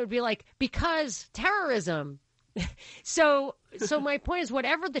so often it would be like, because terrorism. So my point is,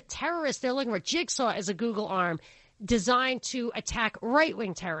 whatever the terrorists they're looking for, Jigsaw is a Google arm designed to attack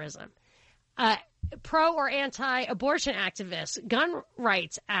right-wing terrorism. Pro or anti-abortion activists, gun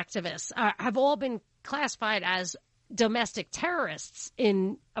rights activists have all been classified as domestic terrorists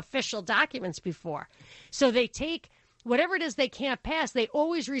in official documents before. So they take whatever it is they can't pass, they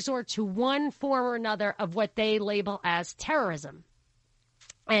always resort to one form or another of what they label as terrorism.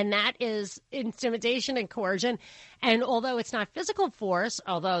 And that is intimidation and coercion. And although it's not physical force,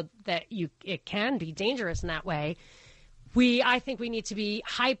 although it can be dangerous in that way, I think we need to be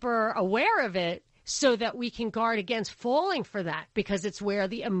hyper aware of it so that we can guard against falling for that, because it's where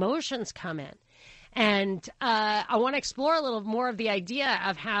the emotions come in. And I want to explore a little more of the idea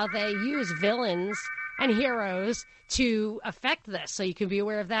of how they use villains and heroes to affect this. So you can be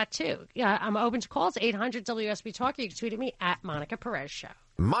aware of that, too. I'm open to calls, 800-WSB Talk. You can tweet at me at Monica Perez Show.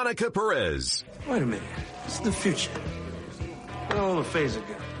 Monica Perez. Wait a minute. This is the future. All the phaser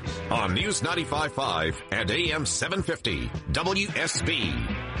guns. On News 95.5 and AM 750,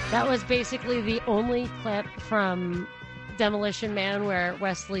 WSB. That was basically the only clip from Demolition Man where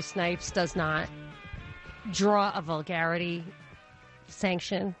Wesley Snipes does not draw a vulgarity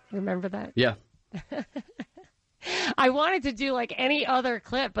sanction. Remember that? Yeah. I wanted to do like any other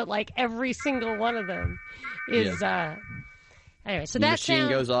clip, but like every single one of them is anyway. So that machine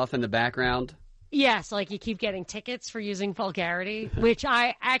goes off in the background. Yes, like you keep getting tickets for using vulgarity, which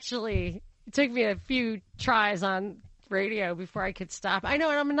it took me a few tries on radio before I could stop. I know,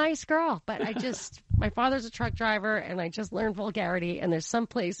 and I'm a nice girl, but my father's a truck driver, and I just learned vulgarity, and there's some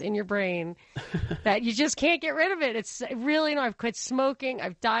place in your brain that you just can't get rid of it. It's really, I've quit smoking,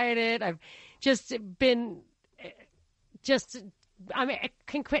 I've dieted, I've just been, I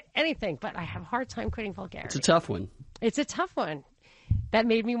can quit anything, but I have a hard time quitting vulgarity. It's a tough one. It's a tough one. That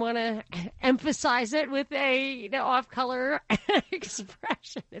made me want to emphasize it with a off-color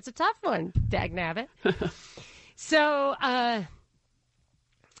expression. It's a tough one, dagnabbit. So, I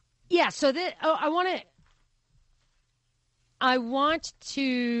want to I want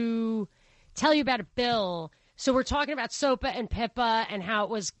to tell you about a bill. So we're talking about SOPA and PIPA and how it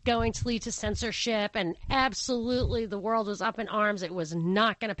was going to lead to censorship, and absolutely the world was up in arms. It was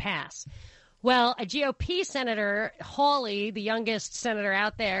not going to pass. Well, a GOP senator, Hawley, the youngest senator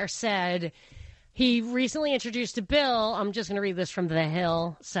out there, said he recently introduced a bill. I'm just going to read this from The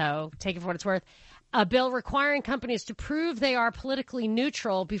Hill, so take it for what it's worth. A bill requiring companies to prove they are politically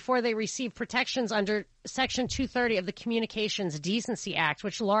neutral before they receive protections under Section 230 of the Communications Decency Act,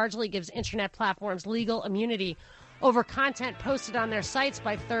 which largely gives Internet platforms legal immunity over content posted on their sites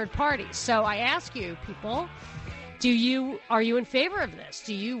by third parties. So I ask you, people, are you in favor of this?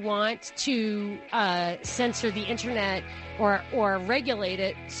 Do you want to censor the Internet or regulate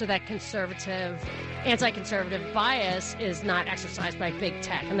it so that anti-conservative bias is not exercised by big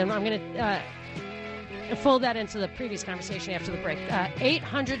tech? And then I'm going to fold that into the previous conversation after the break.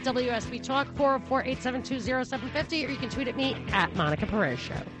 800 WSB Talk, 404-872-0750, or you can tweet at me at Monica Perez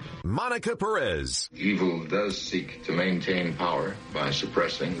Show. Monica Perez. Evil does seek to maintain power by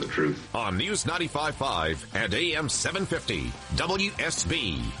suppressing the truth. On News 95.5 and AM 750,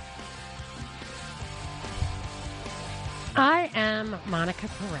 WSB. I am Monica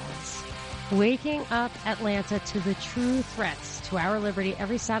Perez, waking up Atlanta to the true threats to our liberty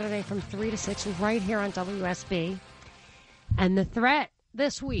every Saturday from 3 to 6 right here on WSB. And the threat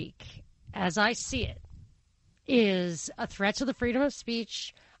this week, as I see it, is a threat to the freedom of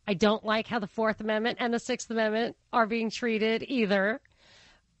speech. I don't like how the Fourth Amendment and the Sixth Amendment are being treated either.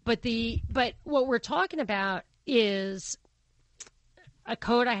 But what we're talking about is a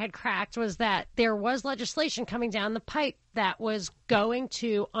code I had cracked was that there was legislation coming down the pipe that was going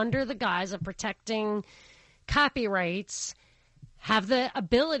to, under the guise of protecting copyrights, have the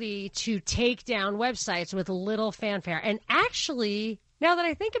ability to take down websites with little fanfare. And actually, now that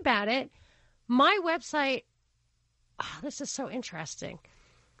I think about it, my website, this is so interesting.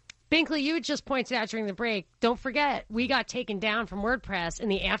 Binkley, you had just pointed out during the break, don't forget, we got taken down from WordPress in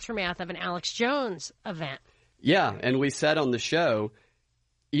the aftermath of an Alex Jones event. Yeah, and we said on the show,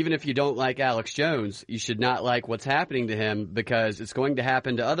 even if you don't like Alex Jones, you should not like what's happening to him because it's going to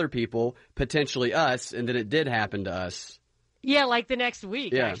happen to other people, potentially us, and then it did happen to us. Yeah, like the next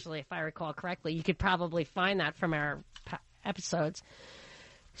week, actually, if I recall correctly. You could probably find that from our episodes.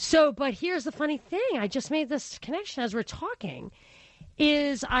 So, but here's the funny thing. I just made this connection as we're talking,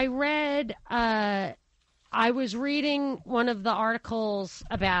 is I was reading one of the articles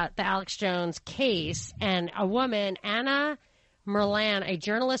about the Alex Jones case, and a woman, Anna Merlan, a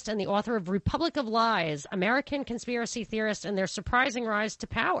journalist and the author of Republic of Lies, American Conspiracy Theorists and Their Surprising Rise to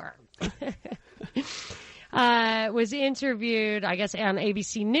Power, was interviewed, I guess, on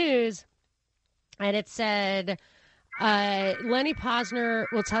ABC News, and it said, Lenny Posner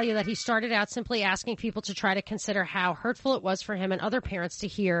will tell you that he started out simply asking people to try to consider how hurtful it was for him and other parents to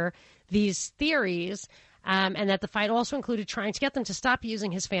hear these theories, and that the fight also included trying to get them to stop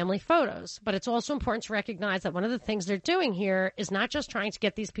using his family photos. But it's also important to recognize that one of the things they're doing here is not just trying to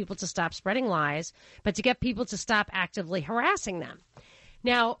get these people to stop spreading lies, but to get people to stop actively harassing them.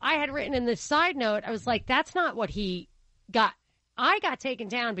 Now, I had written in this side note, I was like, that's not what he got. I got taken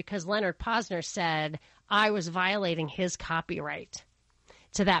down because Leonard Posner said I was violating his copyright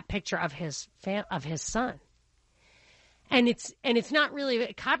to that picture of his son. And it's not really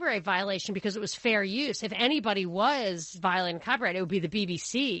a copyright violation because it was fair use. If anybody was violating copyright, it would be the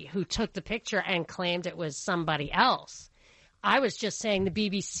BBC who took the picture and claimed it was somebody else. I was just saying the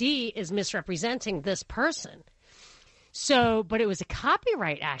BBC is misrepresenting this person. So, but it was a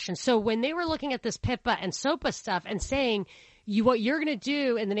copyright action. So when they were looking at this PIPA and SOPA stuff and saying, what you're going to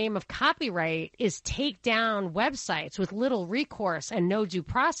do in the name of copyright is take down websites with little recourse and no due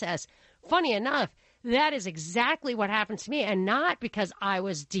process, funny enough, that is exactly what happened to me, and not because I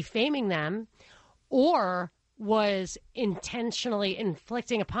was defaming them or was intentionally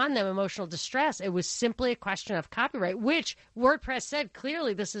inflicting upon them emotional distress. It was simply a question of copyright, which WordPress said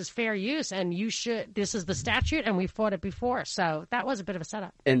clearly this is fair use and this is the statute, and we fought it before. So that was a bit of a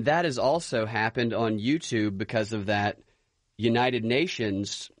setup. And that has also happened on YouTube because of that United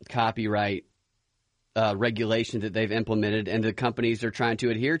Nations copyright regulation that they've implemented and the companies are trying to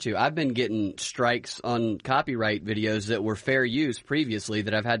adhere to. I've been getting strikes on copyright videos that were fair use previously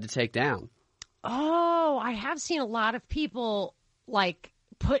that I've had to take down. Oh, I have seen a lot of people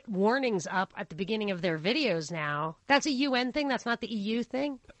put warnings up at the beginning of their videos now. That's a UN thing. That's not the EU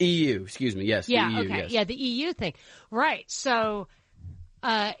thing. EU, excuse me. Yes. Yeah. the EU, okay. Yes. Yeah. The EU thing. Right. So,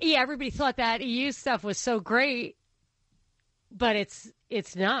 everybody thought that EU stuff was so great, but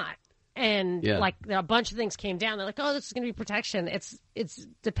it's not. And like a bunch of things came down. They're like, oh, this is going to be protection. It's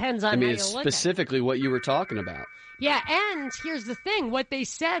depends on how you look at it. Specifically what you were talking about. Yeah, and here's the thing. What they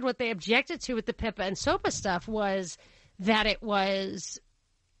said, what they objected to with the PIPA and SOPA stuff was that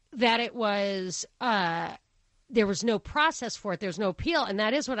there was no process for it. There's no appeal, and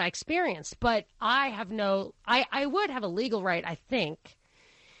that is what I experienced. But I would have a legal right, I think,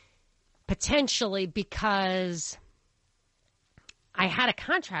 potentially, because I had a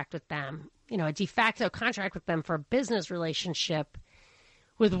contract with them, a de facto contract with them for a business relationship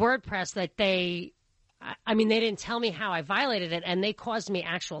with WordPress that they didn't tell me how I violated it, and they caused me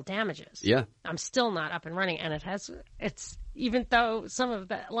actual damages. Yeah. I'm still not up and running, and it's even though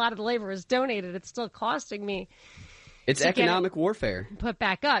a lot of the labor is donated, it's still costing me. It's economic warfare. Put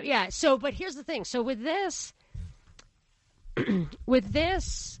back up. Yeah. So, but here's the thing. So with this,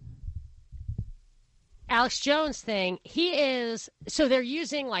 Alex Jones thing, so they're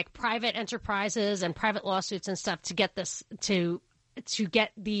using like private enterprises and private lawsuits and stuff to get this, to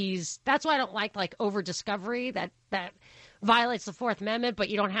get these. That's why I don't like over discovery that violates the Fourth Amendment, but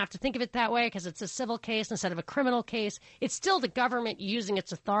you don't have to think of it that way because it's a civil case instead of a criminal case. It's still the government using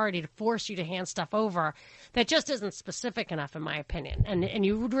its authority to force you to hand stuff over. That just isn't specific enough, in my opinion. And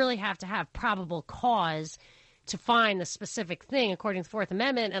you would really have to have probable cause to find the specific thing according to the Fourth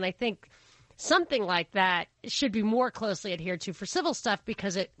Amendment. And I think something like that should be more closely adhered to for civil stuff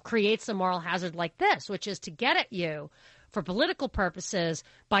because it creates a moral hazard like this, which is to get at you for political purposes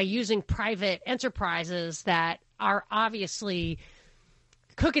by using private enterprises that are obviously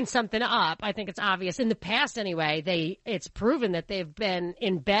cooking something up. I think it's obvious. In the past, anyway, it's proven that they've been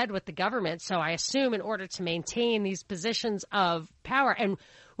in bed with the government. So I assume in order to maintain these positions of power. And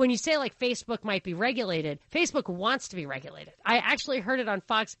when you say like Facebook might be regulated, Facebook wants to be regulated. I actually heard it on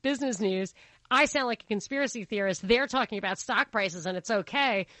Fox Business News. I sound like a conspiracy theorist. They're talking about stock prices and it's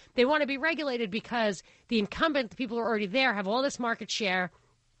okay. They want to be regulated because the incumbent, the people who are already there, have all this market share.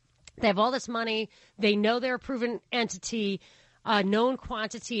 They have all this money. They know they're a proven entity, known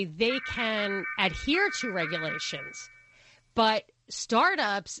quantity. They can adhere to regulations. But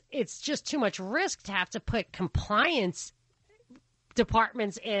startups, it's just too much risk to have to put compliance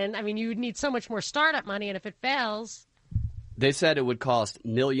departments in. I mean, you would need so much more startup money, and if it fails... They said it would cost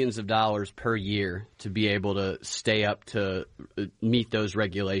millions of dollars per year to be able to stay up to meet those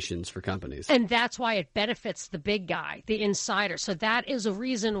regulations for companies. And that's why it benefits the big guy, the insider. So that is a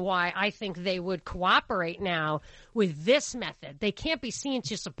reason why I think they would cooperate now with this method. They can't be seen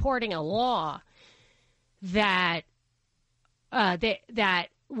to supporting a law that that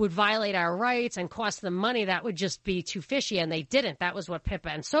would violate our rights and cost them money. That would just be too fishy, and they didn't. That was what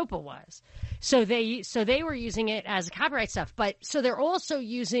PIPA and SOPA was. So they were using it as copyright stuff. But so they're also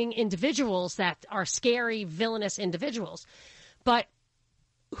using individuals that are scary, villainous individuals, but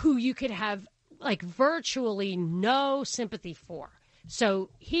who you could have like virtually no sympathy for.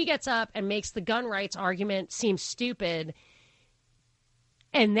 So he gets up and makes the gun rights argument seem stupid,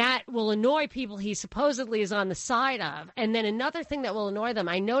 and that will annoy people he supposedly is on the side of. And then another thing that will annoy them,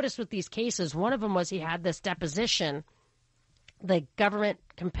 I noticed with these cases, one of them was he had this deposition. The government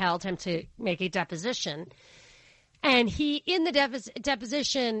compelled him to make a deposition. And he, in the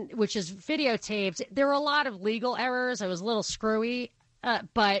deposition, which is videotaped, there were a lot of legal errors. It was a little screwy.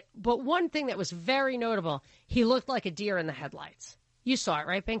 But one thing that was very notable, he looked like a deer in the headlights. You saw it,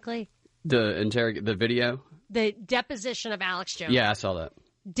 right, Binkley? The video? The deposition of Alex Jones. Yeah, I saw that.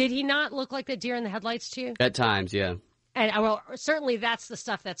 Did he not look like the deer in the headlights to you? At times, yeah. And well, certainly that's the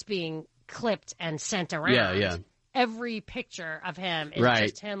stuff that's being clipped and sent around. Yeah. Every picture of him is right.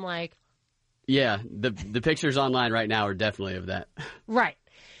 just him like... Yeah, the pictures online right now are definitely of that. Right.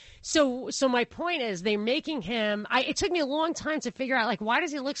 So my point is they're making him... it took me a long time to figure out, like, why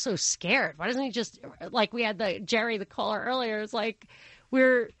does he look so scared? Why doesn't he just... Like, we had Jerry, the caller earlier. It's like,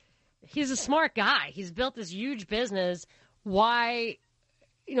 he's a smart guy. He's built this huge business. Why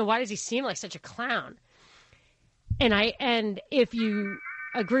does he seem like such a clown? And if you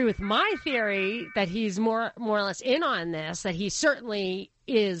agree with my theory that he's more or less in on this, that he certainly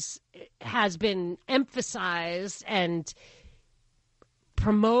has been emphasized and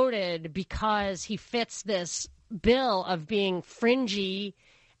promoted because he fits this bill of being fringy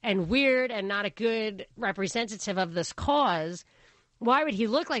and weird and not a good representative of this cause, why would he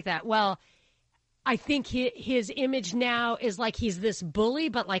look like that? Well, I think his image now is like he's this bully,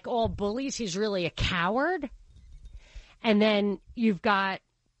 but like all bullies, he's really a coward. And then you've got,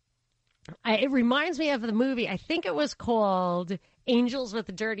 it reminds me of the movie, I think it was called Angels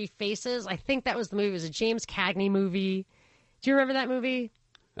with Dirty Faces. I think that was the movie. It was a James Cagney movie. Do you remember that movie?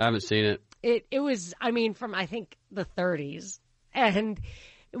 I haven't seen it. It was, from I think the 30s. And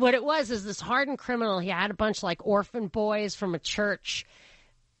what it was is this hardened criminal. He had a bunch like orphan boys from a church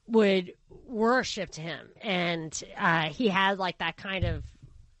would worship him, and he had like that kind of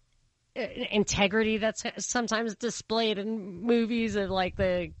integrity that's sometimes displayed in movies of like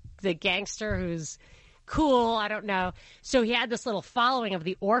the gangster who's cool. I don't know. So he had this little following of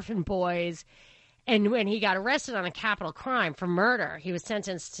the orphan boys, and when he got arrested on a capital crime for murder, he was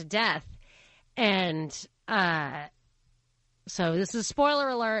sentenced to death. And so this is spoiler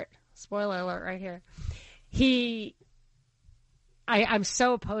alert right here. I'm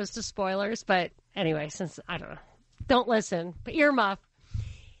so opposed to spoilers, but anyway, since I don't listen, but earmuff.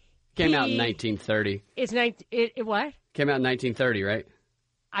 Came out in 1930. It what? Came out in 1930, right?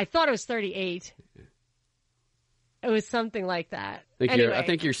 I thought it was 38. It was something like that. I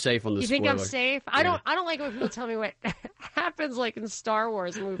think you're safe on the spoiler. You think I'm safe? Yeah. I don't like when people tell me what happens like in Star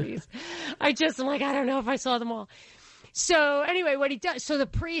Wars movies. I'm like, I don't know if I saw them all. So anyway, what he does, so the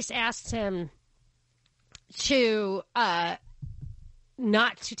priest asks him to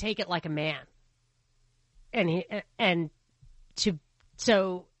not to take it like a man. And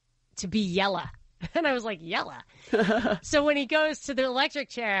to be yella. And I was like, yella. So when he goes to the electric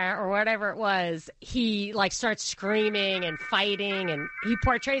chair or whatever it was, he like starts screaming and fighting, and he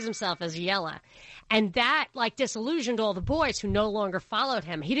portrays himself as yella. And that like disillusioned all the boys who no longer followed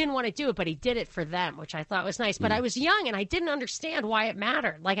him. He didn't want to do it, but he did it for them, which I thought was nice. But I was young and I didn't understand why it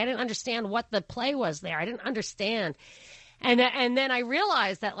mattered. Like I didn't understand what the play was there. I didn't understand. And then I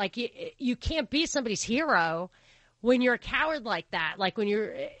realized that like you can't be somebody's hero when you're a coward like that, like when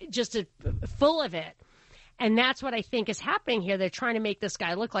you're just full of it. And that's what I think is happening here. They're trying to make this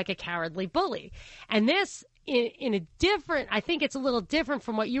guy look like a cowardly bully. And this, in a different, I think it's a little different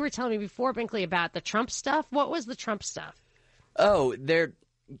from what you were telling me before, Binkley, about the Trump stuff. What was the Trump stuff? Oh, they're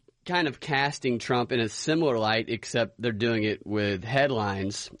kind of casting Trump in a similar light, except they're doing it with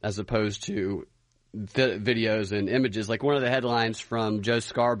headlines as opposed to videos and images. Like one of the headlines from Joe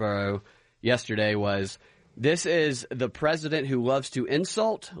Scarborough yesterday was, "This is the president who loves to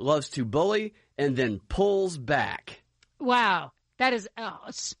insult, loves to bully, and then pulls back." Wow. That is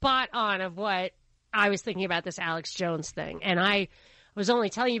spot on of what I was thinking about this Alex Jones thing. And I was only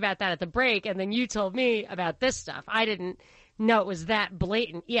telling you about that at the break, and then you told me about this stuff. I didn't know it was that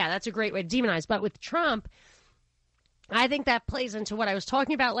blatant. Yeah, that's a great way to demonize. But with Trump, I think that plays into what I was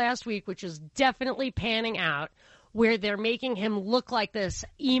talking about last week, which is definitely panning out, where they're making him look like this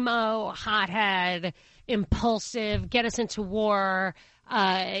emo, hothead, impulsive, get us into war,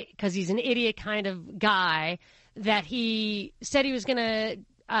 because he's an idiot kind of guy, that he said he was going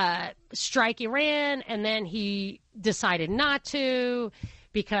to strike Iran, and then he decided not to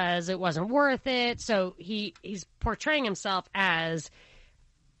because it wasn't worth it. So he's portraying himself as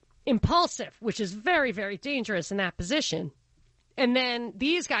impulsive, which is very, very dangerous in that position. And then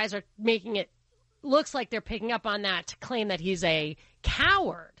these guys are making it looks like they're picking up on that to claim that he's a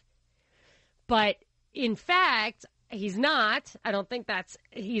coward. But in fact, he's not. I don't think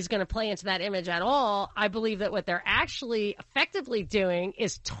he's going to play into that image at all. I believe that what they're actually effectively doing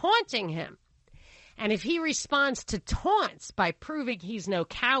is taunting him. And if he responds to taunts by proving he's no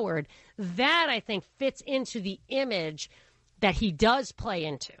coward, that I think fits into the image that he does play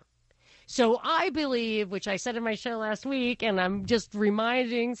into. So I believe, which I said in my show last week, and I'm just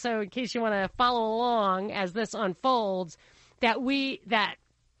reminding, so in case you want to follow along as this unfolds, that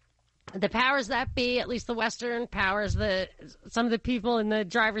the powers that be, at least the Western powers, some of the people in the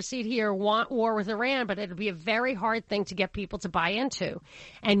driver's seat here want war with Iran, but it'll be a very hard thing to get people to buy into.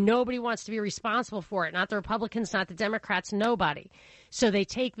 And nobody wants to be responsible for it. Not the Republicans, not the Democrats, nobody. So they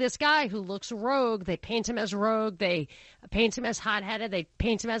take this guy who looks rogue, they paint him as rogue, they paint him as hot-headed, they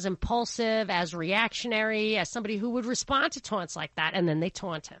paint him as impulsive, as reactionary, as somebody who would respond to taunts like that, and then they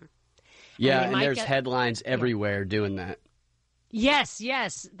taunt him. Yeah, and there's headlines everywhere doing that. Yes.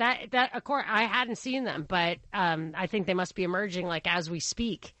 That of course I hadn't seen them, but I think they must be emerging like as we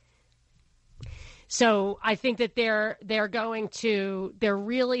speak. So I think that they're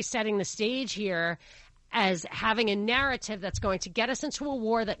really setting the stage here as having a narrative that's going to get us into a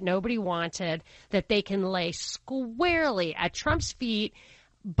war that nobody wanted, that they can lay squarely at Trump's feet,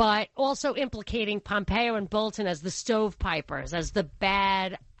 but also implicating Pompeo and Bolton as the stovepipers, as the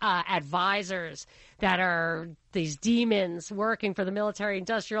bad advisors that are these demons working for the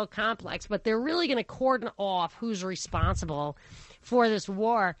military-industrial complex. But they're really going to cordon off who's responsible for this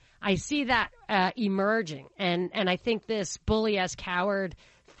war. I see that emerging, and I think this bully as coward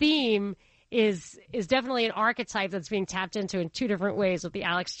theme is definitely an archetype that's being tapped into in two different ways with the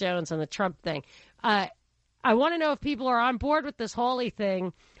Alex Jones and the Trump thing. I want to know if people are on board with this Hawley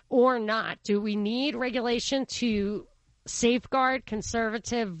thing or not. Do we need regulation to safeguard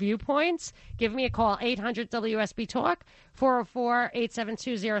conservative viewpoints, give me a call, 800-WSB-TALK,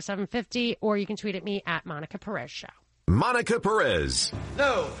 404-872-0750, or you can tweet at me at Monica Perez Show. Monica Perez.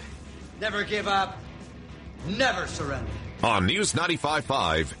 No, never give up, never surrender. On News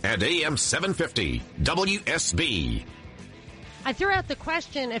 95.5 and AM 750, WSB. I threw out the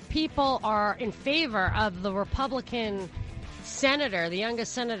question if people are in favor of the Republican senator, the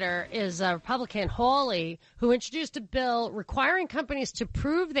youngest senator is Republican Hawley, who introduced a bill requiring companies to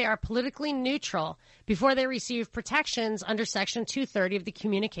prove they are politically neutral before they receive protections under Section 230 of the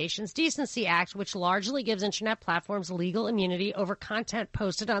Communications Decency Act, which largely gives Internet platforms legal immunity over content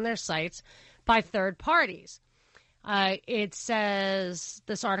posted on their sites by third parties. It says,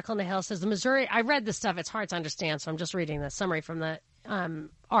 this article in the Hill says, the Missouri, I read this stuff, it's hard to understand, so I'm just reading the summary from the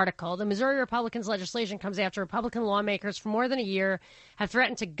article. The Missouri Republicans' legislation comes after Republican lawmakers for more than a year have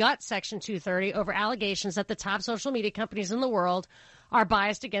threatened to gut Section 230 over allegations that the top social media companies in the world are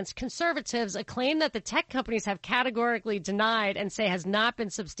biased against conservatives, a claim that the tech companies have categorically denied and say has not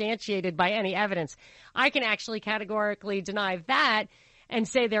been substantiated by any evidence. I can actually categorically deny that and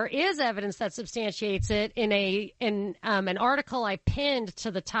say there is evidence that substantiates it in an article I pinned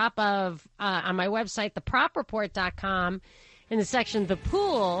to the top of on my website, thepropreport.com, in the section The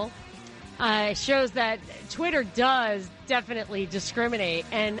Pool. Shows that Twitter does definitely discriminate.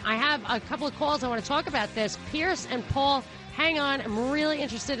 And I have a couple of calls I want to talk about this. Pierce and Paul, hang on. I'm really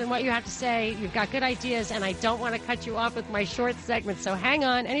interested in what you have to say. You've got good ideas, and I don't want to cut you off with my short segment. So hang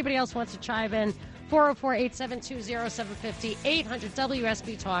on. Anybody else wants to chime in? 404-872-0750,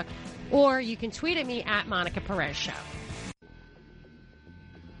 800-WSB-TALK, or you can tweet at me at Monica Perez Show.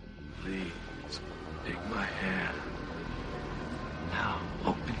 Please, take my hand. Now,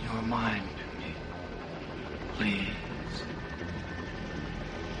 open your mind to me. Please,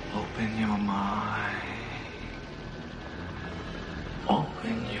 open your mind.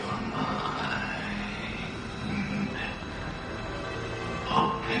 Open your mind.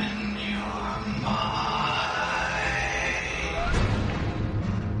 Open your mind.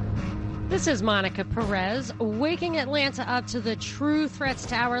 This is Monica Perez, waking Atlanta up to the true threats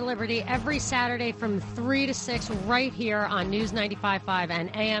to our liberty every Saturday from 3 to 6 right here on News 95.5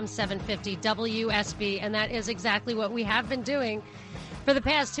 and AM 750 WSB. And that is exactly what we have been doing for the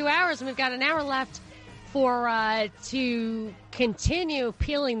past 2 hours. And we've got an hour left to continue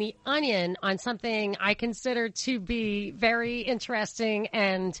peeling the onion on something I consider to be very interesting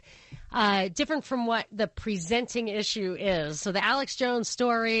and different from what the presenting issue is. So the Alex Jones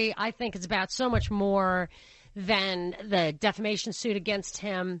story, I think, is about so much more than the defamation suit against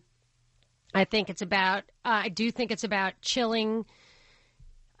him. I do think it's about chilling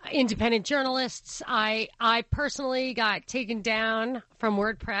independent journalists. I personally got taken down from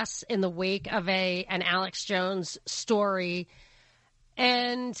WordPress in the wake of an Alex Jones story.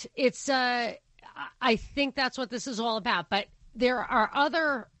 And it's, I think that's what this is all about. But there are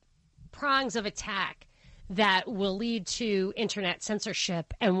other prongs of attack that will lead to internet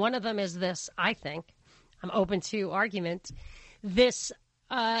censorship. And one of them is this, I think. I'm open to argument. This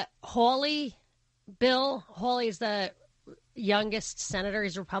Hawley bill, Hawley is the youngest senator.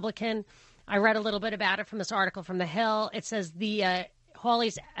 He's Republican. I read a little bit about it from this article from The Hill. It says the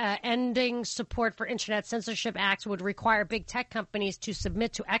Hawley's Ending Support for Internet Censorship Act would require big tech companies to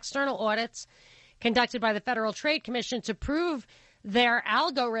submit to external audits conducted by the Federal Trade Commission to prove their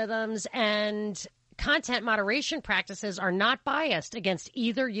algorithms and content moderation practices are not biased against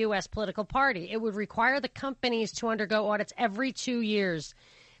either U.S. political party. It would require the companies to undergo audits every 2 years.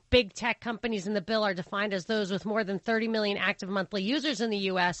 Big tech companies in the bill are defined as those with more than 30 million active monthly users in the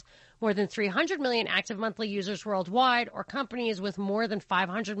U.S., more than 300 million active monthly users worldwide, or companies with more than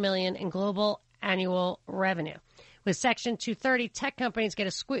 500 million in global annual revenue. With Section 230, tech companies get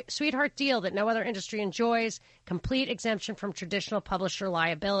a sweetheart deal that no other industry enjoys, complete exemption from traditional publisher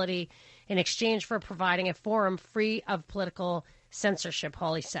liability in exchange for providing a forum free of political censorship,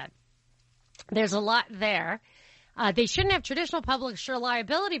 Hawley said. There's a lot there. They shouldn't have traditional publisher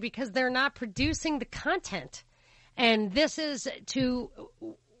liability because they're not producing the content. And this is to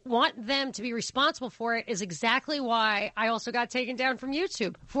want them to be responsible for it is exactly why I also got taken down from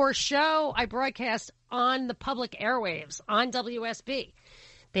YouTube for a show I broadcast on the public airwaves on WSB.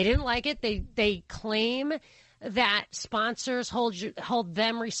 They didn't like it. They claim that sponsors hold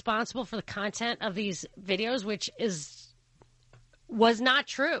them responsible for the content of these videos, which was not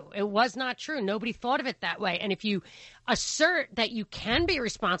true. It was not true. Nobody thought of it that way. And if you assert that you can be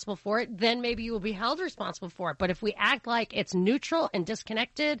responsible for it, then maybe you will be held responsible for it. But if we act like it's neutral and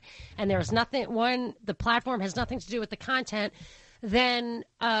disconnected and there's the platform has nothing to do with the content, then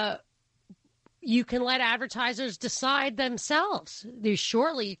you can let advertisers decide themselves.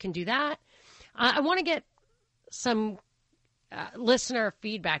 Surely you can do that. I want to get some listener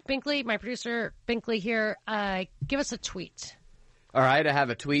feedback. Binkley, my producer, Binkley here, give us a tweet. All right, I have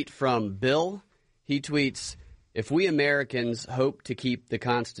a tweet from Bill. He tweets, if we Americans hope to keep the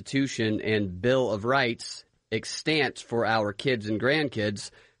Constitution and Bill of Rights extant for our kids and grandkids,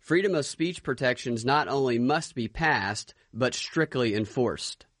 freedom of speech protections not only must be passed, but strictly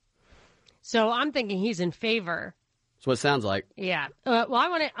enforced. So I'm thinking he's in favor. That's what it sounds like. Yeah. Well, I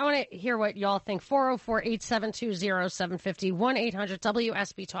want to hear what y'all think. 404-872-0750,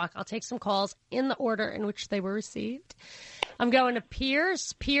 1-800-WSB Talk. I'll take some calls in the order in which they were received. I'm going to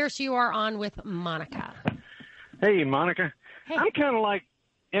Pierce. Pierce, you are on with Monica. Hey, Monica. Hey. I'm kind of like,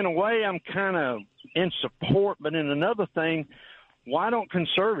 in a way, I'm kind of in support, but in another thing, why don't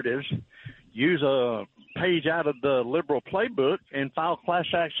conservatives use a page out of the liberal playbook and file class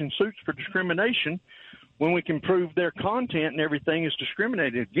action suits for discrimination when we can prove their content and everything is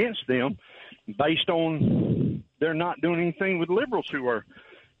discriminated against them based on they're not doing anything with liberals who are,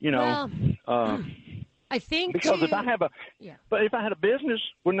 I think because if I had a business,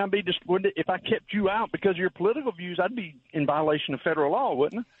 wouldn't I be if I kept you out because of your political views, I'd be in violation of federal law,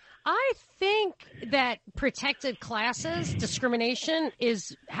 wouldn't I? I think that protected classes discrimination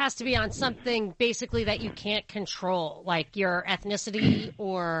has to be on something basically that you can't control, like your ethnicity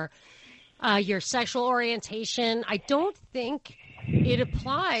or your sexual orientation. I don't think it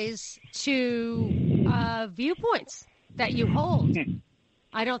applies to viewpoints that you hold.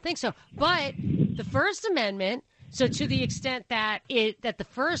 I don't think so. But the First Amendment, so to the extent that the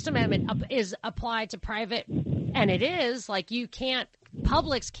First Amendment is applied to private, and it is, like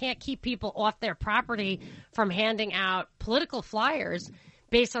publics can't keep people off their property from handing out political flyers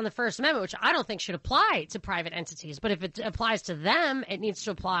based on the First Amendment, which I don't think should apply to private entities. But if it applies to them, it needs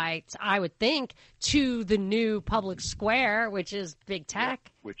to apply, I would think, to the new public square, which is big tech.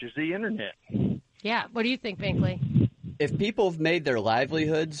 Which is the Internet. Yeah. What do you think, Binkley? If people have made their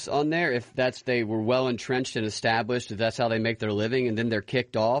livelihoods on there, if they were well entrenched and established, if that's how they make their living, and then they're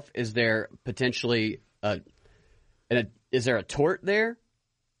kicked off, is there potentially is there a tort there?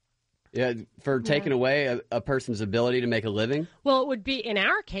 Yeah, for taking away a person's ability to make a living? Well, it would be in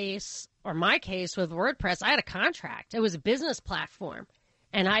our case, or my case with WordPress, I had a contract. It was a business platform,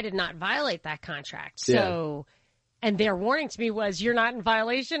 and I did not violate that contract. So, and their warning to me was, you're not in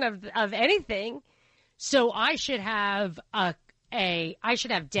violation of anything. So I should have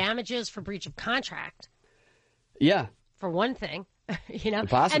damages for breach of contract. Yeah. For one thing,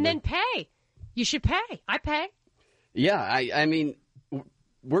 Possibly. and then pay. You should pay. I pay. Yeah, I mean,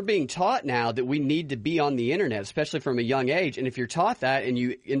 we're being taught now that we need to be on the Internet, especially from a young age. And if you're taught that and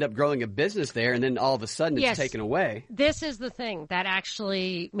you end up growing a business there and then all of a sudden it's taken away. This is the thing that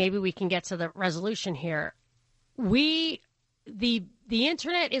actually maybe we can get to the resolution here. The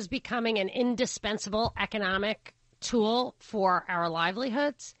Internet is becoming an indispensable economic tool for our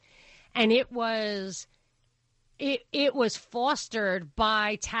livelihoods. And it was fostered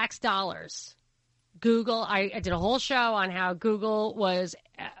by tax dollars. Google, I did a whole show on how Google was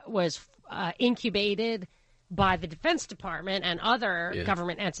incubated by the Defense Department and other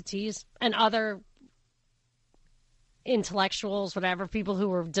government entities and other intellectuals, whatever, people who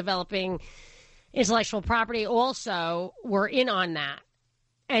were developing intellectual property also were in on that.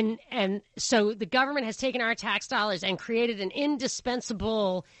 And so the government has taken our tax dollars and created an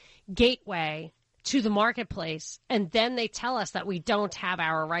indispensable gateway to the marketplace, and then they tell us that we don't have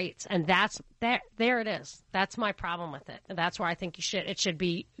our rights, and there it is. That's my problem with it, and that's why I think it should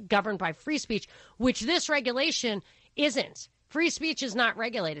be governed by free speech, which this regulation isn't. Free speech is not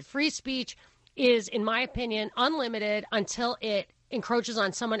regulated. Free speech is, in my opinion, unlimited until it encroaches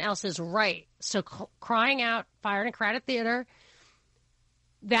on someone else's right. So crying out, fire in a crowded theater.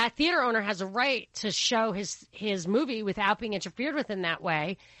 That theater owner has a right to show his movie without being interfered with in that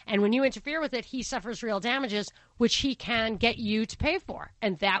way. And when you interfere with it, he suffers real damages, which he can get you to pay for.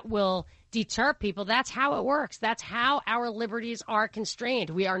 And that will deter people. That's how it works. That's how our liberties are constrained.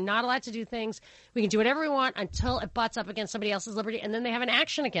 We are not allowed to do things. We can do whatever we want until it butts up against somebody else's liberty, and then they have an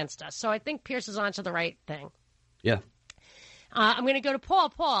action against us. So I think Pierce is onto the right thing. Yeah. I'm going to go to Paul.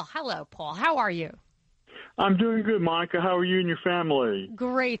 Paul, hello, Paul. How are you? I'm doing good, Monica. How are you and your family?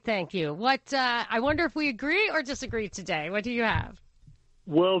 Great, thank you. I wonder if we agree or disagree today. What do you have?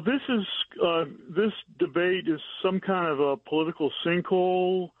 Well, this debate is some kind of a political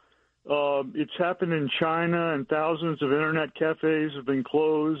sinkhole. It's happened in China, and thousands of internet cafes have been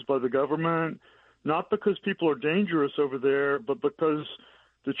closed by the government, not because people are dangerous over there, but because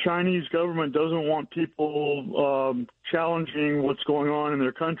the Chinese government doesn't want people challenging what's going on in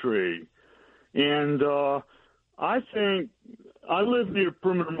their country. And I think I live near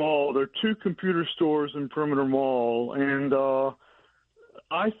Perimeter Mall. There are 2 computer stores in Perimeter Mall, and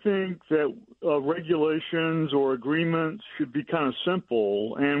I think that regulations or agreements should be kind of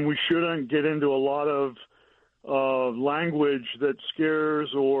simple, and we shouldn't get into a lot of language that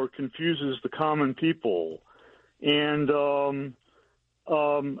scares or confuses the common people. And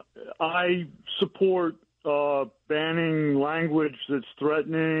I support banning language that's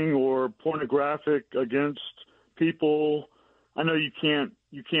threatening or pornographic against people. I know you can't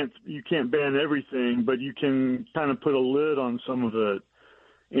ban everything, but you can kind of put a lid on some of it.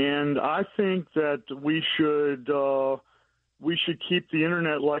 And I think that we should keep the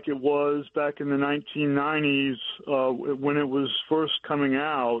internet like it was back in the 1990s when it was first coming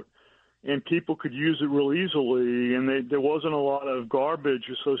out, and people could use it real easily, and there wasn't a lot of garbage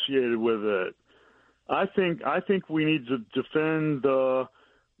associated with it. I think we need to defend the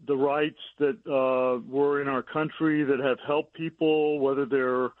rights that were in our country that have helped people, whether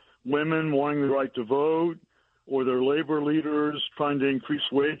they're women wanting the right to vote, or they're labor leaders trying to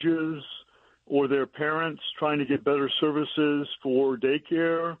increase wages, or their parents trying to get better services for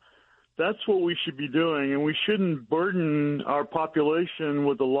daycare. That's what we should be doing, and we shouldn't burden our population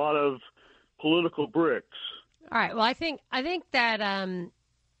with a lot of political bricks. All right. Well, I think that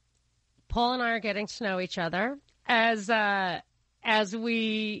Paul and I are getting to know each other as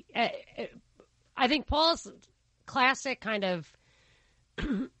we. I think Paul's classic kind of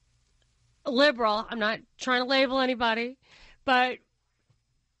liberal. I'm not trying to label anybody, but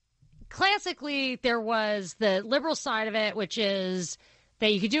classically there was the liberal side of it, which is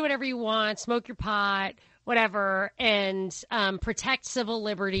that you could do whatever you want, smoke your pot, whatever, and protect civil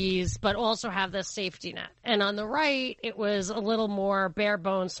liberties, but also have this safety net. And on the right, it was a little more bare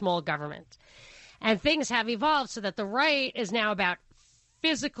bones, small government. And things have evolved so that the right is now about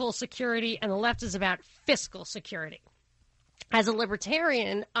physical security and the left is about fiscal security. As a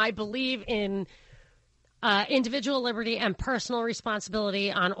libertarian, I believe in individual liberty and personal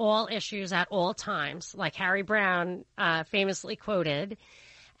responsibility on all issues at all times, like Harry Brown famously quoted.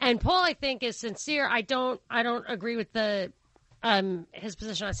 And Paul, I think, is sincere. I don't agree with his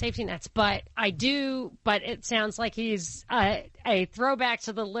position on safety nets, but I do. But it sounds like he's a throwback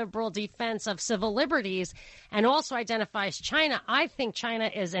to the liberal defense of civil liberties, and also identifies China. I think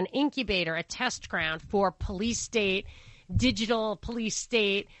China is an incubator, a test ground for police state, digital police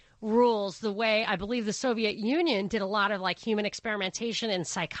state rules, the way I believe the Soviet Union did a lot of like human experimentation in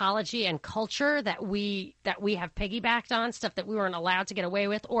psychology and culture that we have piggybacked on, stuff that we weren't allowed to get away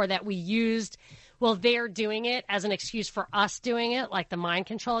with, or that we used. Well, they're doing it as an excuse for us doing it, like the mind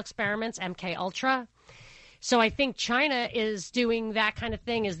control experiments, MK Ultra. So I think China is doing that kind of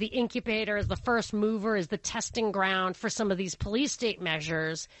thing, as the incubator, as the first mover, as the testing ground for some of these police state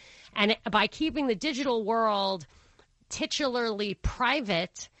measures. And by keeping the digital world titularly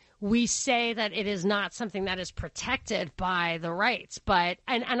private, we say that it is not something that is protected by the rights. But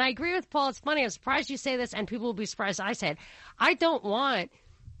and I agree with Paul. It's funny. I'm surprised you say this, and people will be surprised I said. I don't want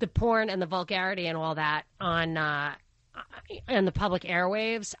the porn and the vulgarity and all that on the public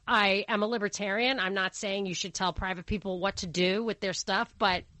airwaves. I am a libertarian. I'm not saying you should tell private people what to do with their stuff,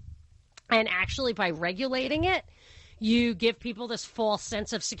 and actually by regulating it, you give people this false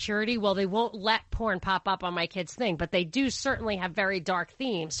sense of security. Well, they won't let porn pop up on my kid's thing, but they do certainly have very dark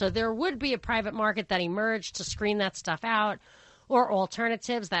themes. So there would be a private market that emerged to screen that stuff out, or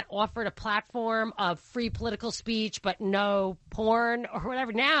alternatives that offered a platform of free political speech but no porn or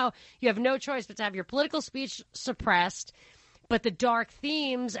whatever. Now you have no choice but to have your political speech suppressed, but the dark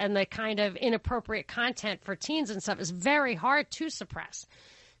themes and the kind of inappropriate content for teens and stuff is very hard to suppress.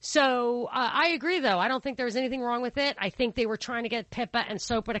 So I agree, though. I don't think there was anything wrong with it. I think they were trying to get Pippa and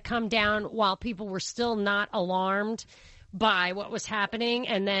SOPA to come down while people were still not alarmed by what was happening,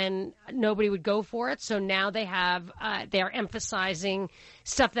 and then nobody would go for it. So now they have they're emphasizing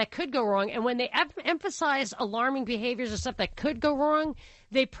stuff that could go wrong. And when they emphasize alarming behaviors or stuff that could go wrong,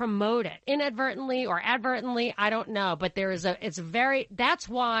 they promote it inadvertently or advertently. I don't know. But that's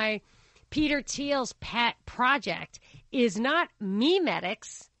why Peter Thiel's pet project is not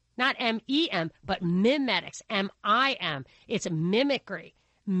memetics. Not M-E-M, but mimetics, M-I-M. It's mimicry.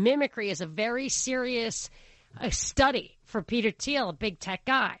 Mimicry is a very serious study for Peter Thiel, a big tech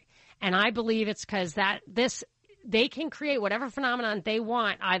guy. And I believe it's because they can create whatever phenomenon they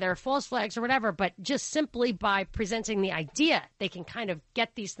want, either false flags or whatever, but just simply by presenting the idea, they can kind of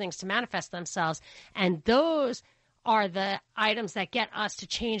get these things to manifest themselves. And those are the items that get us to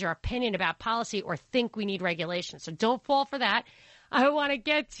change our opinion about policy or think we need regulation. So don't fall for that. I want to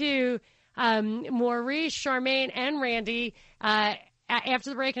get to Maurice, Charmaine, and Randy. after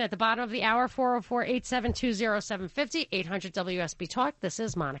the break and at the bottom of the hour, 404-872-0750, 800-WSB Talk. This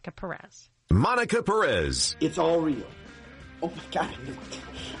is Monica Perez. Monica Perez. It's all real. Oh, my God,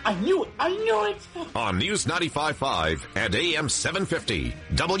 I knew it. On News 95.5 and AM 750,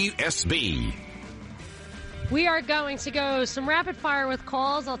 WSB. We are going to go some rapid fire with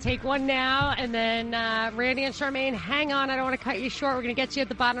calls. I'll take one now, and then Randy and Charmaine, hang on. I don't want to cut you short. We're going to get you at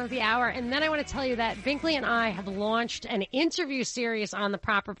the bottom of the hour. And then I want to tell you that Binkley and I have launched an interview series on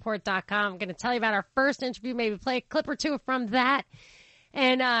thepropreport.com. I'm going to tell you about our first interview, maybe play a clip or two from that,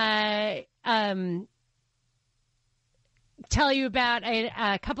 and tell you about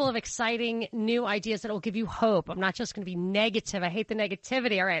a couple of exciting new ideas that will give you hope. I'm not just going to be negative. I hate the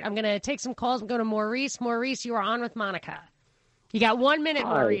negativity. All right, I'm going to take some calls and go to Maurice. Maurice, you are on with Monica. You got 1 minute, Hi.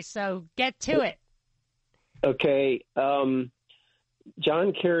 Maurice, so get to it. Okay. John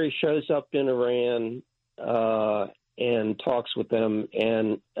Kerry shows up in Iran and talks with them,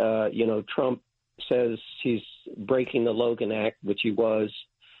 and, Trump says he's breaking the Logan Act, which he was.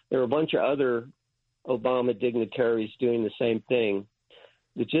 There are a bunch of other Obama dignitaries doing the same thing.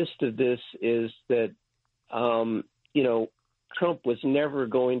 The gist of this is that, Trump was never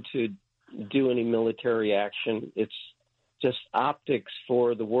going to do any military action. It's just optics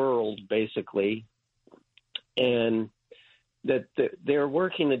for the world, basically. And that they're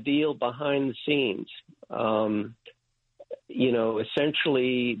working a deal behind the scenes.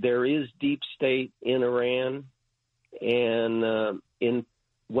 Essentially there is deep state in Iran, and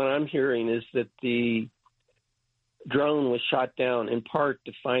what I'm hearing is that the drone was shot down in part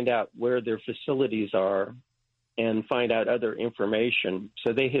to find out where their facilities are and find out other information.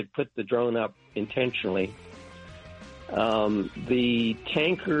 So they had put the drone up intentionally. The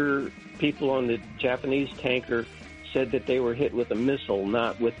tanker, people on the Japanese tanker said that they were hit with a missile,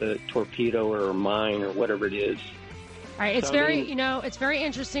 not with a torpedo or a mine or whatever it is. All right, it's very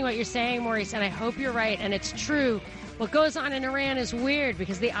interesting what you're saying, Maurice, and I hope you're right, and it's true. What goes on in Iran is weird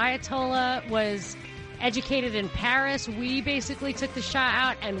because the Ayatollah was educated in Paris. We basically took the Shah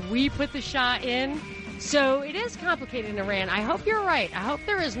out and we put the Shah in. So it is complicated in Iran. I hope you're right. I hope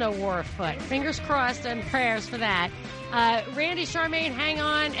there is no war afoot. Fingers crossed and prayers for that. Randy, Charmaine, hang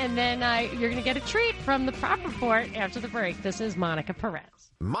on, and then you're going to get a treat from the Prop Report after the break. This is Monica Perez.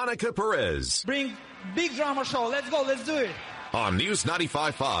 Monica Perez. Bring big drama show. Let's go. Let's do it. On News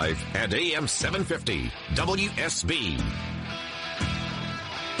 95.5 and AM 750, WSB.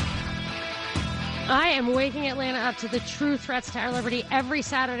 I am waking Atlanta up to the true threats to our liberty every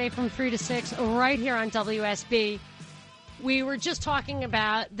Saturday from 3 to 6 right here on WSB. We were just talking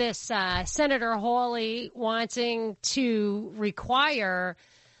about this Senator Hawley wanting to require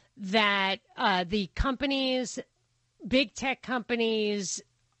that the companies, big tech companies,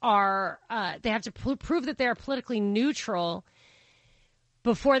 they have to prove that they are politically neutral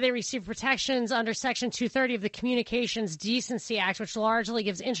before they receive protections under Section 230 of the Communications Decency Act, which largely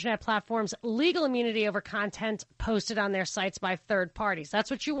gives Internet platforms legal immunity over content posted on their sites by third parties. That's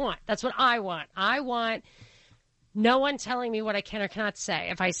what you want. That's what I want. I want no one telling me what I can or cannot say.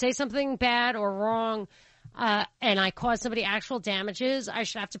 If I say something bad or wrong and I cause somebody actual damages, I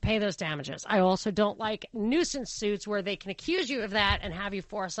should have to pay those damages. I also don't like nuisance suits where they can accuse you of that and have you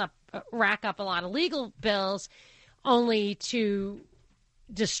rack up a lot of legal bills only to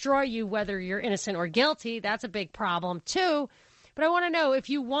destroy you whether you're innocent or guilty. That's a big problem too. But I want to know if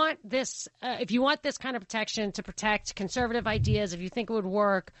you want this kind of protection to protect conservative ideas, if you think it would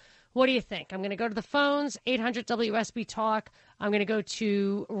work, what do you think? I'm going to go to the phones, 800 WSB Talk. I'm going to go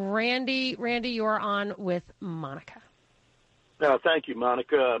to Randy. Randy, you're on with Monica. Thank you,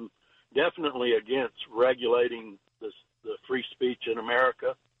 Monica. I'm definitely against regulating the free speech in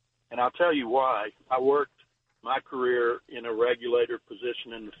America, and I'll tell you why. I worked my career in a regulator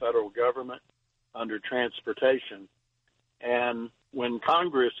position in the federal government under transportation. And when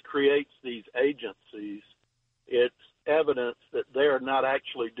Congress creates these agencies, it's evidence that they're not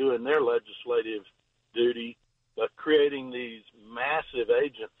actually doing their legislative duty, but creating these massive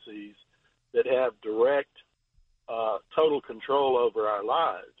agencies that have direct, total control over our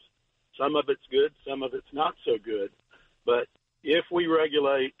lives. Some of it's good, some of it's not so good. But if we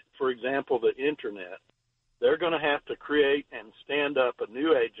regulate, for example, the Internet, they're going to have to create and stand up a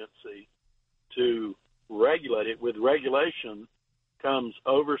new agency to regulate it. With regulation comes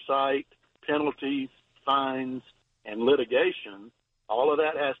oversight, penalties, fines, and litigation. All of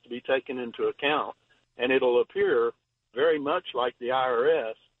that has to be taken into account, and it'll appear very much like the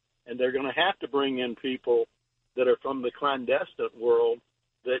IRS, and they're going to have to bring in people that are from the clandestine world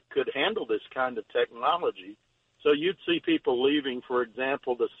that could handle this kind of technology. So you'd see people leaving, for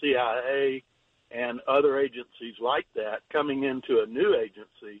example, the CIA and other agencies like that coming into a new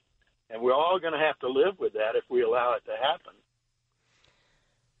agency, and we're all going to have to live with that if we allow it to happen.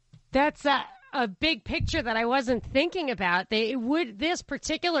 That's a big picture that I wasn't thinking about. This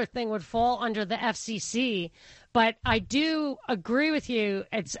particular thing would fall under the FCC, but I do agree with you.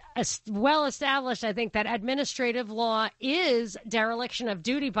 It's well established, I think, that administrative law is dereliction of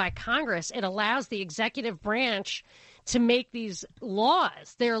duty by Congress. It allows the executive branch to make these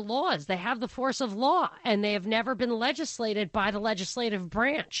laws. They're laws. They have the force of law, and they have never been legislated by the legislative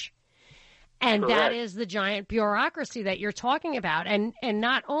branch. And Correct. That is the giant bureaucracy that you're talking about. And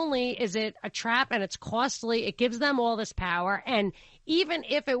not only is it a trap and it's costly, it gives them all this power. And even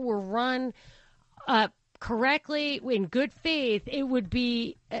if it were run correctly, in good faith, it would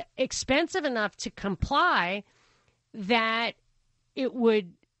be expensive enough to comply that it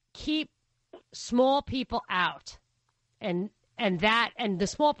would keep small people out. And the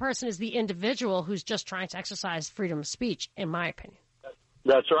small person is the individual who's just trying to exercise freedom of speech, in my opinion.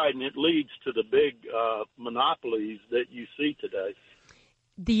 That's right, and it leads to the big monopolies that you see today.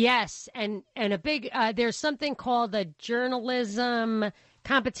 Yes, and a big there's something called the Journalism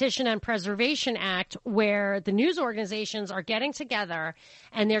Competition and Preservation Act, where the news organizations are getting together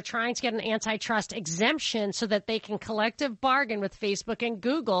and they're trying to get an antitrust exemption so that they can collective bargain with Facebook and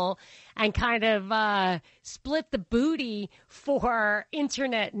Google and kind of split the booty for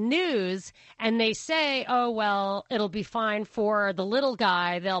internet news. And they say, oh, well, it'll be fine for the little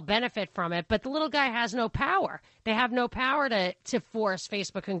guy. They'll benefit from it. But the little guy has no power. They have no power to force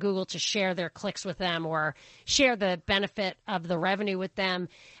Facebook and Google to share their clicks with them or share the benefit of the revenue with them.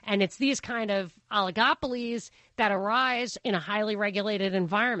 And it's these kind of oligopolies that arise in a highly regulated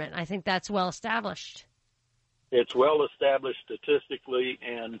environment. I think that's well established. It's well established statistically,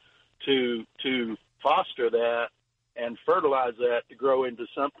 and to foster that and fertilize that to grow into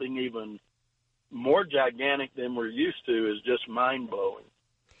something even more gigantic than we're used to is just mind-blowing.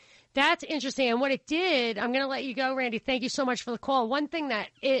 That's interesting. And what it did, I'm going to let you go, Randy. Thank you so much for the call. One thing that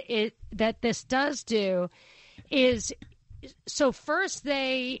that this does do is, so first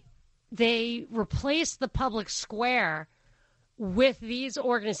they replace the public square with these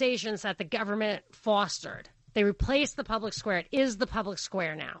organizations that the government fostered. They replace the public square. It is the public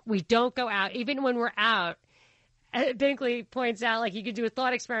square now. We don't go out. Even when we're out, Binkley points out, like, you could do a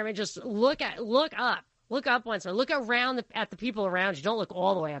thought experiment. Just look up once, or look around at the people around you. Don't look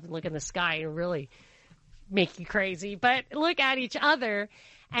all the way up and look in the sky and really make you crazy. But look at each other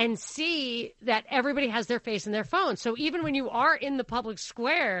and see that everybody has their face in their phone. So even when you are in the public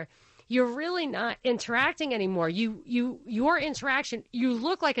square, you're really not interacting anymore. Your interaction, you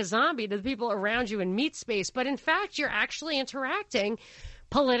look like a zombie to the people around you in meat space, but in fact, you're actually interacting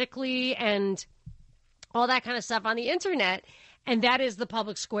politically and all that kind of stuff on the internet, and that is the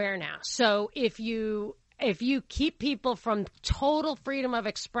public square now. So if you keep people from total freedom of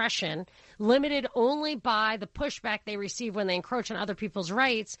expression, limited only by the pushback they receive when they encroach on other people's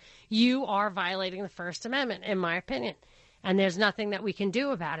rights, you are violating the First Amendment, in my opinion. And there's nothing that we can do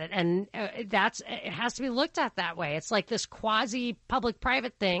about it. And it has to be looked at that way. It's like this quasi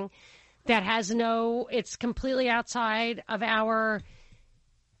public-private thing that it's completely outside of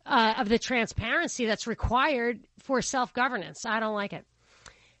of the transparency that's required for self-governance. I don't like it.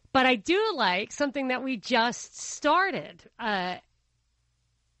 But I do like something that we just started.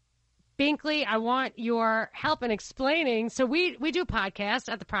 Binkley, I want your help in explaining. So we do podcasts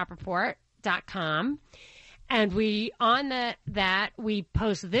at thepropreport.com. And we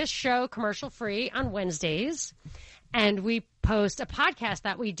post this show commercial free on Wednesdays, and we post a podcast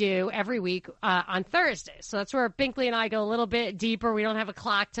that we do every week on Thursdays. So that's where Binkley and I go a little bit deeper. We don't have a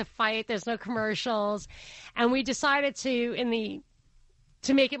clock to fight. There's no commercials, and we decided to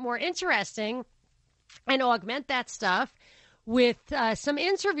make it more interesting and augment that stuff with some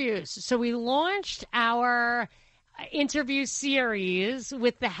interviews. So we launched our interview series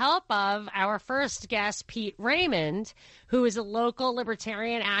with the help of our first guest, Pete Raymond, who is a local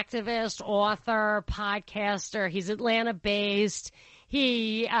libertarian activist, author, podcaster. He's Atlanta-based.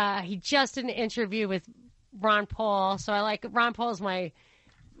 He just did an interview with Ron Paul. So I like Ron Paul is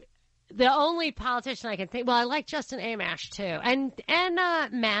the only politician I can think. Well, I like Justin Amash too, and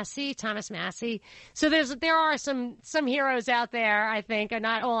Thomas Massey. So there are some heroes out there. I think, and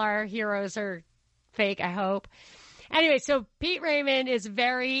not all our heroes are fake, I hope. Anyway, so Pete Raymond is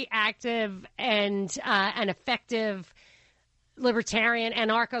very active and an effective libertarian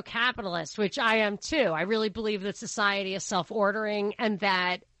anarcho-capitalist, which I am too. I really believe that society is self-ordering and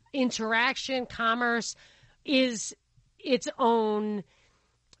that interaction, commerce, is its own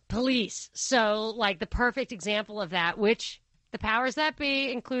police. So, like, the perfect example of that, which the powers that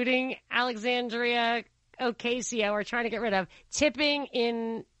be, including Alexandria Ocasio, are trying to get rid of tipping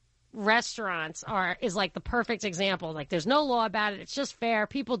in restaurants is like the perfect example. Like, there's no law about it. It's just fair.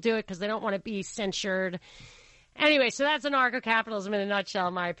 People do it because they don't want to be censured. Anyway, so that's anarcho-capitalism in a nutshell,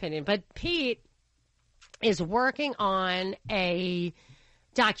 in my opinion. But Pete is working on a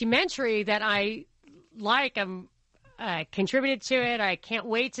documentary that I like. I contributed to it. I can't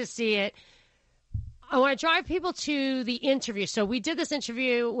wait to see it. I want to drive people to the interview. So we did this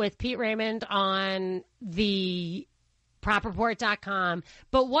interview with Pete Raymond on the propreport.com.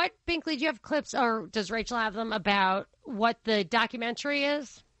 But what, Binkley, do you have clips, or does Rachel have them, about what the documentary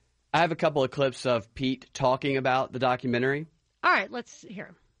is? I have a couple of clips of Pete talking about the documentary. All right, let's hear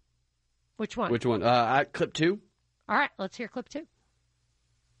him. Which one? Clip 2. All right, let's hear clip 2.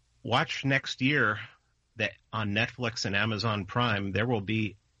 Watch next year that on Netflix and Amazon Prime, there will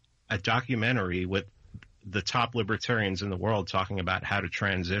be a documentary with the top libertarians in the world talking about how to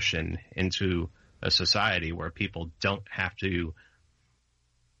transition into a society where people don't have to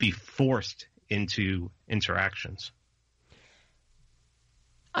be forced into interactions.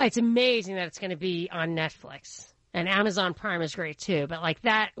 It's amazing that it's going to be on Netflix. And Amazon Prime is great, too. But, like,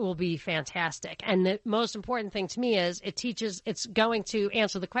 that will be fantastic. And the most important thing to me is it's going to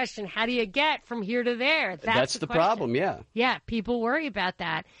answer the question, how do you get from here to there? That's the problem, yeah. Yeah, people worry about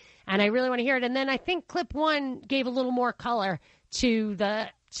that. And I really want to hear it. And then I think clip 1 gave a little more color to the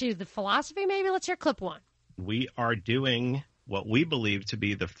philosophy, maybe. Let's hear clip 1. We are doing what we believe to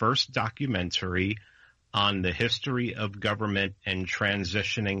be the first documentary on the history of government and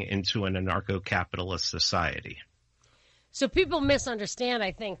transitioning into an anarcho-capitalist society. So people misunderstand,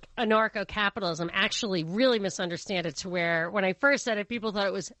 I think, anarcho-capitalism, actually really misunderstand it to where when I first said it, people thought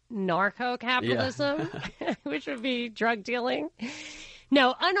it was narco-capitalism, which would be drug dealing.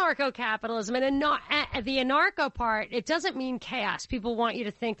 No, anarcho-capitalism, and the anarcho part, it doesn't mean chaos. People want you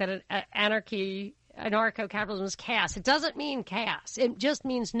to think that anarcho-capitalism is chaos. It doesn't mean chaos. It just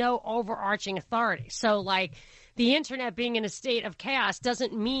means no overarching authority. So, like, the internet being in a state of chaos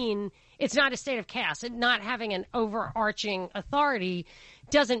doesn't mean it's not a state of chaos. It not having an overarching authority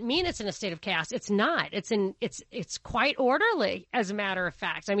doesn't mean it's in a state of chaos. It's not. It's quite orderly, as a matter of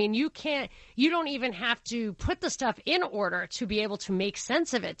fact. I mean, you don't even have to put the stuff in order to be able to make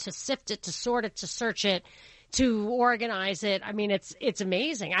sense of it, to sift it, to sort it, to search it, to organize it. I mean, it's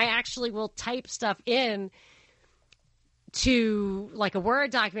amazing. I actually will type stuff in to, like, a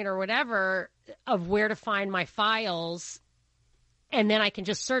Word document or whatever of where to find my files, and then I can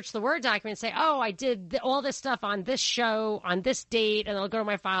just search the Word document and say, oh, I did all this stuff on this show, on this date, and I'll go to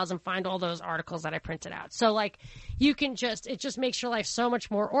my files and find all those articles that I printed out. So, like, it just makes your life so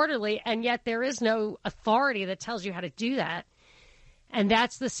much more orderly, and yet there is no authority that tells you how to do that. And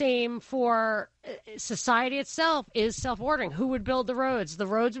that's the same for society itself, is self-ordering. Who would build the roads? The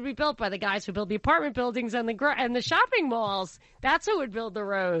roads would be built by the guys who build the apartment buildings and the shopping malls. That's who would build the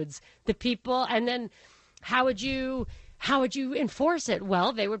roads, the people. And then how would you enforce it?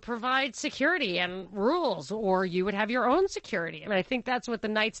 Well, they would provide security and rules, or you would have your own security. I mean, I think that's what the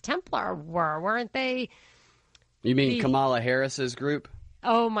Knights Templar were, weren't they? You mean Kamala Harris's group?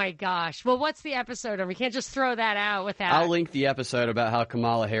 Oh, my gosh. Well, what's the episode? And we can't just throw that out without... I'll link the episode about how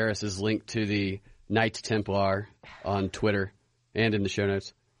Kamala Harris is linked to the Knights Templar on Twitter and in the show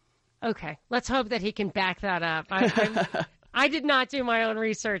notes. Okay. Let's hope that he can back that up. I did not do my own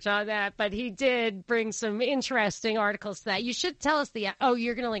research on that, but he did bring some interesting articles to that. You should tell us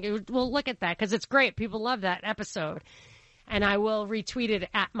you're going to link it. We'll look at that because it's great. People love that episode. And I will retweet it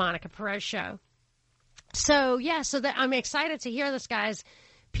at Monica Perez Show. So, yeah, I'm excited to hear this, guys.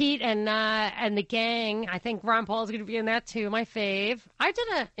 Pete and the gang. I think Ron Paul is going to be in that, too, my fave. I did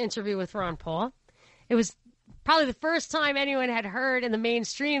an interview with Ron Paul. It was probably the first time anyone had heard in the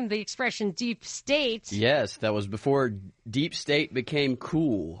mainstream the expression deep state. Yes, that was before deep state became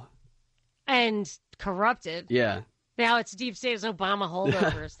cool. And corrupted. Yeah. Now it's deep state as Obama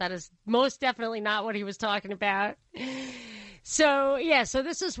holdovers. That is most definitely not what he was talking about. So, yeah, so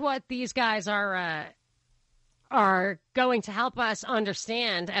this is what these guys are going to help us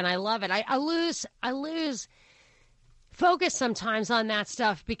understand, and I love it. I lose focus sometimes on that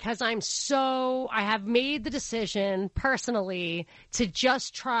stuff because I have made the decision personally to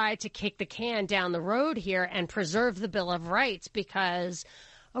just try to kick the can down the road here and preserve the Bill of Rights, because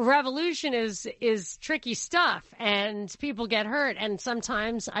a revolution is tricky stuff and people get hurt, and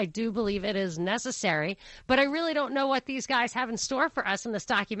sometimes I do believe it is necessary, but I really don't know what these guys have in store for us in this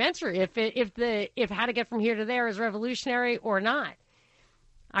documentary, if how to get from here to there is revolutionary or not.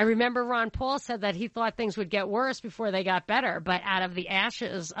 I remember Ron Paul said that he thought things would get worse before they got better, but out of the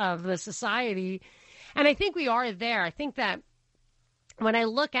ashes of the society, and I think we are there. I think that when I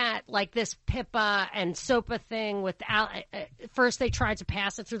look at like this PIPA and SOPA thing first they tried to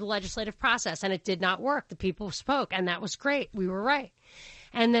pass it through the legislative process and it did not work. The people spoke and that was great. We were right.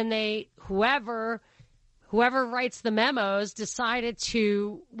 And then whoever writes the memos decided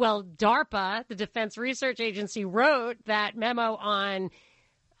DARPA, the Defense Research Agency, wrote that memo on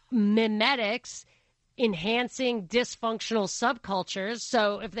mimetics enhancing dysfunctional subcultures.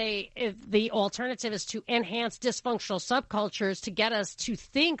 So if the alternative is to enhance dysfunctional subcultures to get us to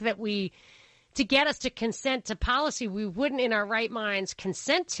think that to get us to consent to policy we wouldn't in our right minds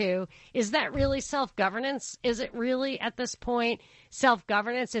consent to, is that really self-governance? Is it really at this point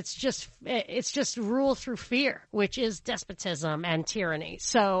self-governance? It's just rule through fear, which is despotism and tyranny.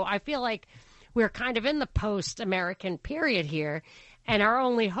 So I feel like we're kind of in the post-American period here. And our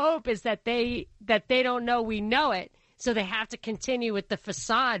only hope is that they don't know we know it, so they have to continue with the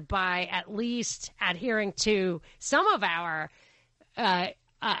facade by at least adhering to some of our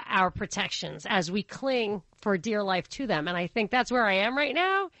protections as we cling for dear life to them. And I think that's where I am right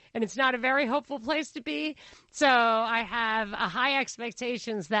now, and it's not a very hopeful place to be. So I have high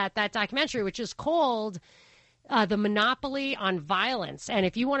expectations that documentary, which is called The Monopoly on Violence. And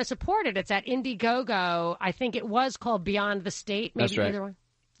if you want to support it, it's at Indiegogo. I think it was called Beyond the State. Maybe That's right. Either one.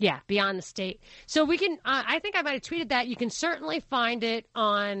 Yeah, Beyond the State. So we can, I think I might have tweeted that. You can certainly find it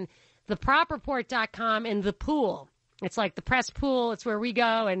on thepropreport.com in the pool. It's like the press pool. It's where we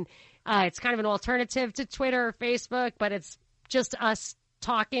go. And it's kind of an alternative to Twitter or Facebook, but it's just us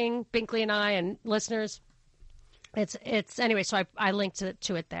talking, Binkley and I and listeners. It's anyway, so I linked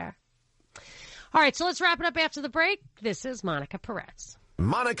to it there. All right, so let's wrap it up after the break. This is Monica Perez.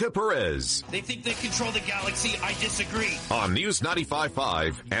 Monica Perez. They think they control the galaxy. I disagree. On News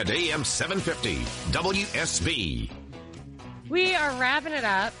 95.5 and AM 750, WSB. We are wrapping it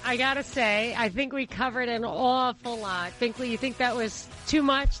up. I got to say, I think we covered an awful lot. Binkley, you think that was too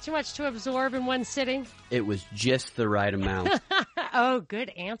much to absorb in one sitting? It was just the right amount. Oh, good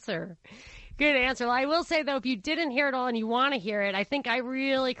answer. Good answer. Well, I will say, though, if you didn't hear it all and you want to hear it, I think I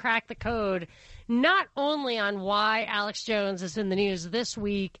really cracked the code, not only on why Alex Jones is in the news this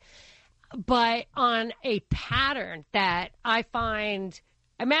week, but on a pattern that I find,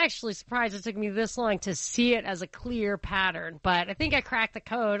 I'm actually surprised it took me this long to see it as a clear pattern. But I think I cracked the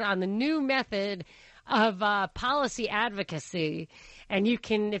code on the new method of policy advocacy. And you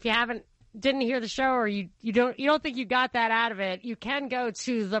can, if you didn't hear the show or you don't think you got that out of it, you can go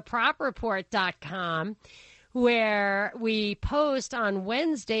to thepropreport.com, where we post on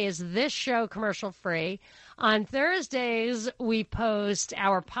Wednesdays this show commercial free. On Thursdays, we post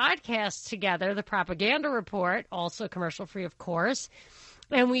our podcast together, The Propaganda Report, also commercial free, of course.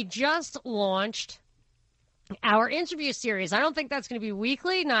 And we just launched our interview series. I don't think that's going to be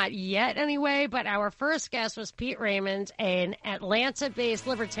weekly, not yet anyway, but our first guest was Pete Raymond, an Atlanta-based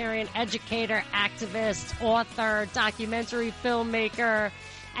libertarian educator, activist, author, documentary filmmaker,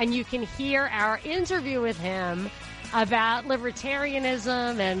 and you can hear our interview with him about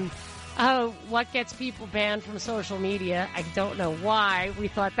libertarianism and what gets people banned from social media. I don't know why. We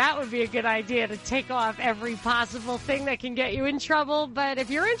thought that would be a good idea to take off every possible thing that can get you in trouble. But if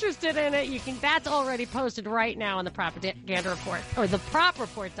you're interested in it, that's already posted right now on the Propaganda Report or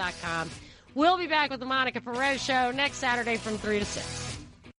thepropreport.com. We'll be back with the Monica Perez Show next Saturday from 3 to 6.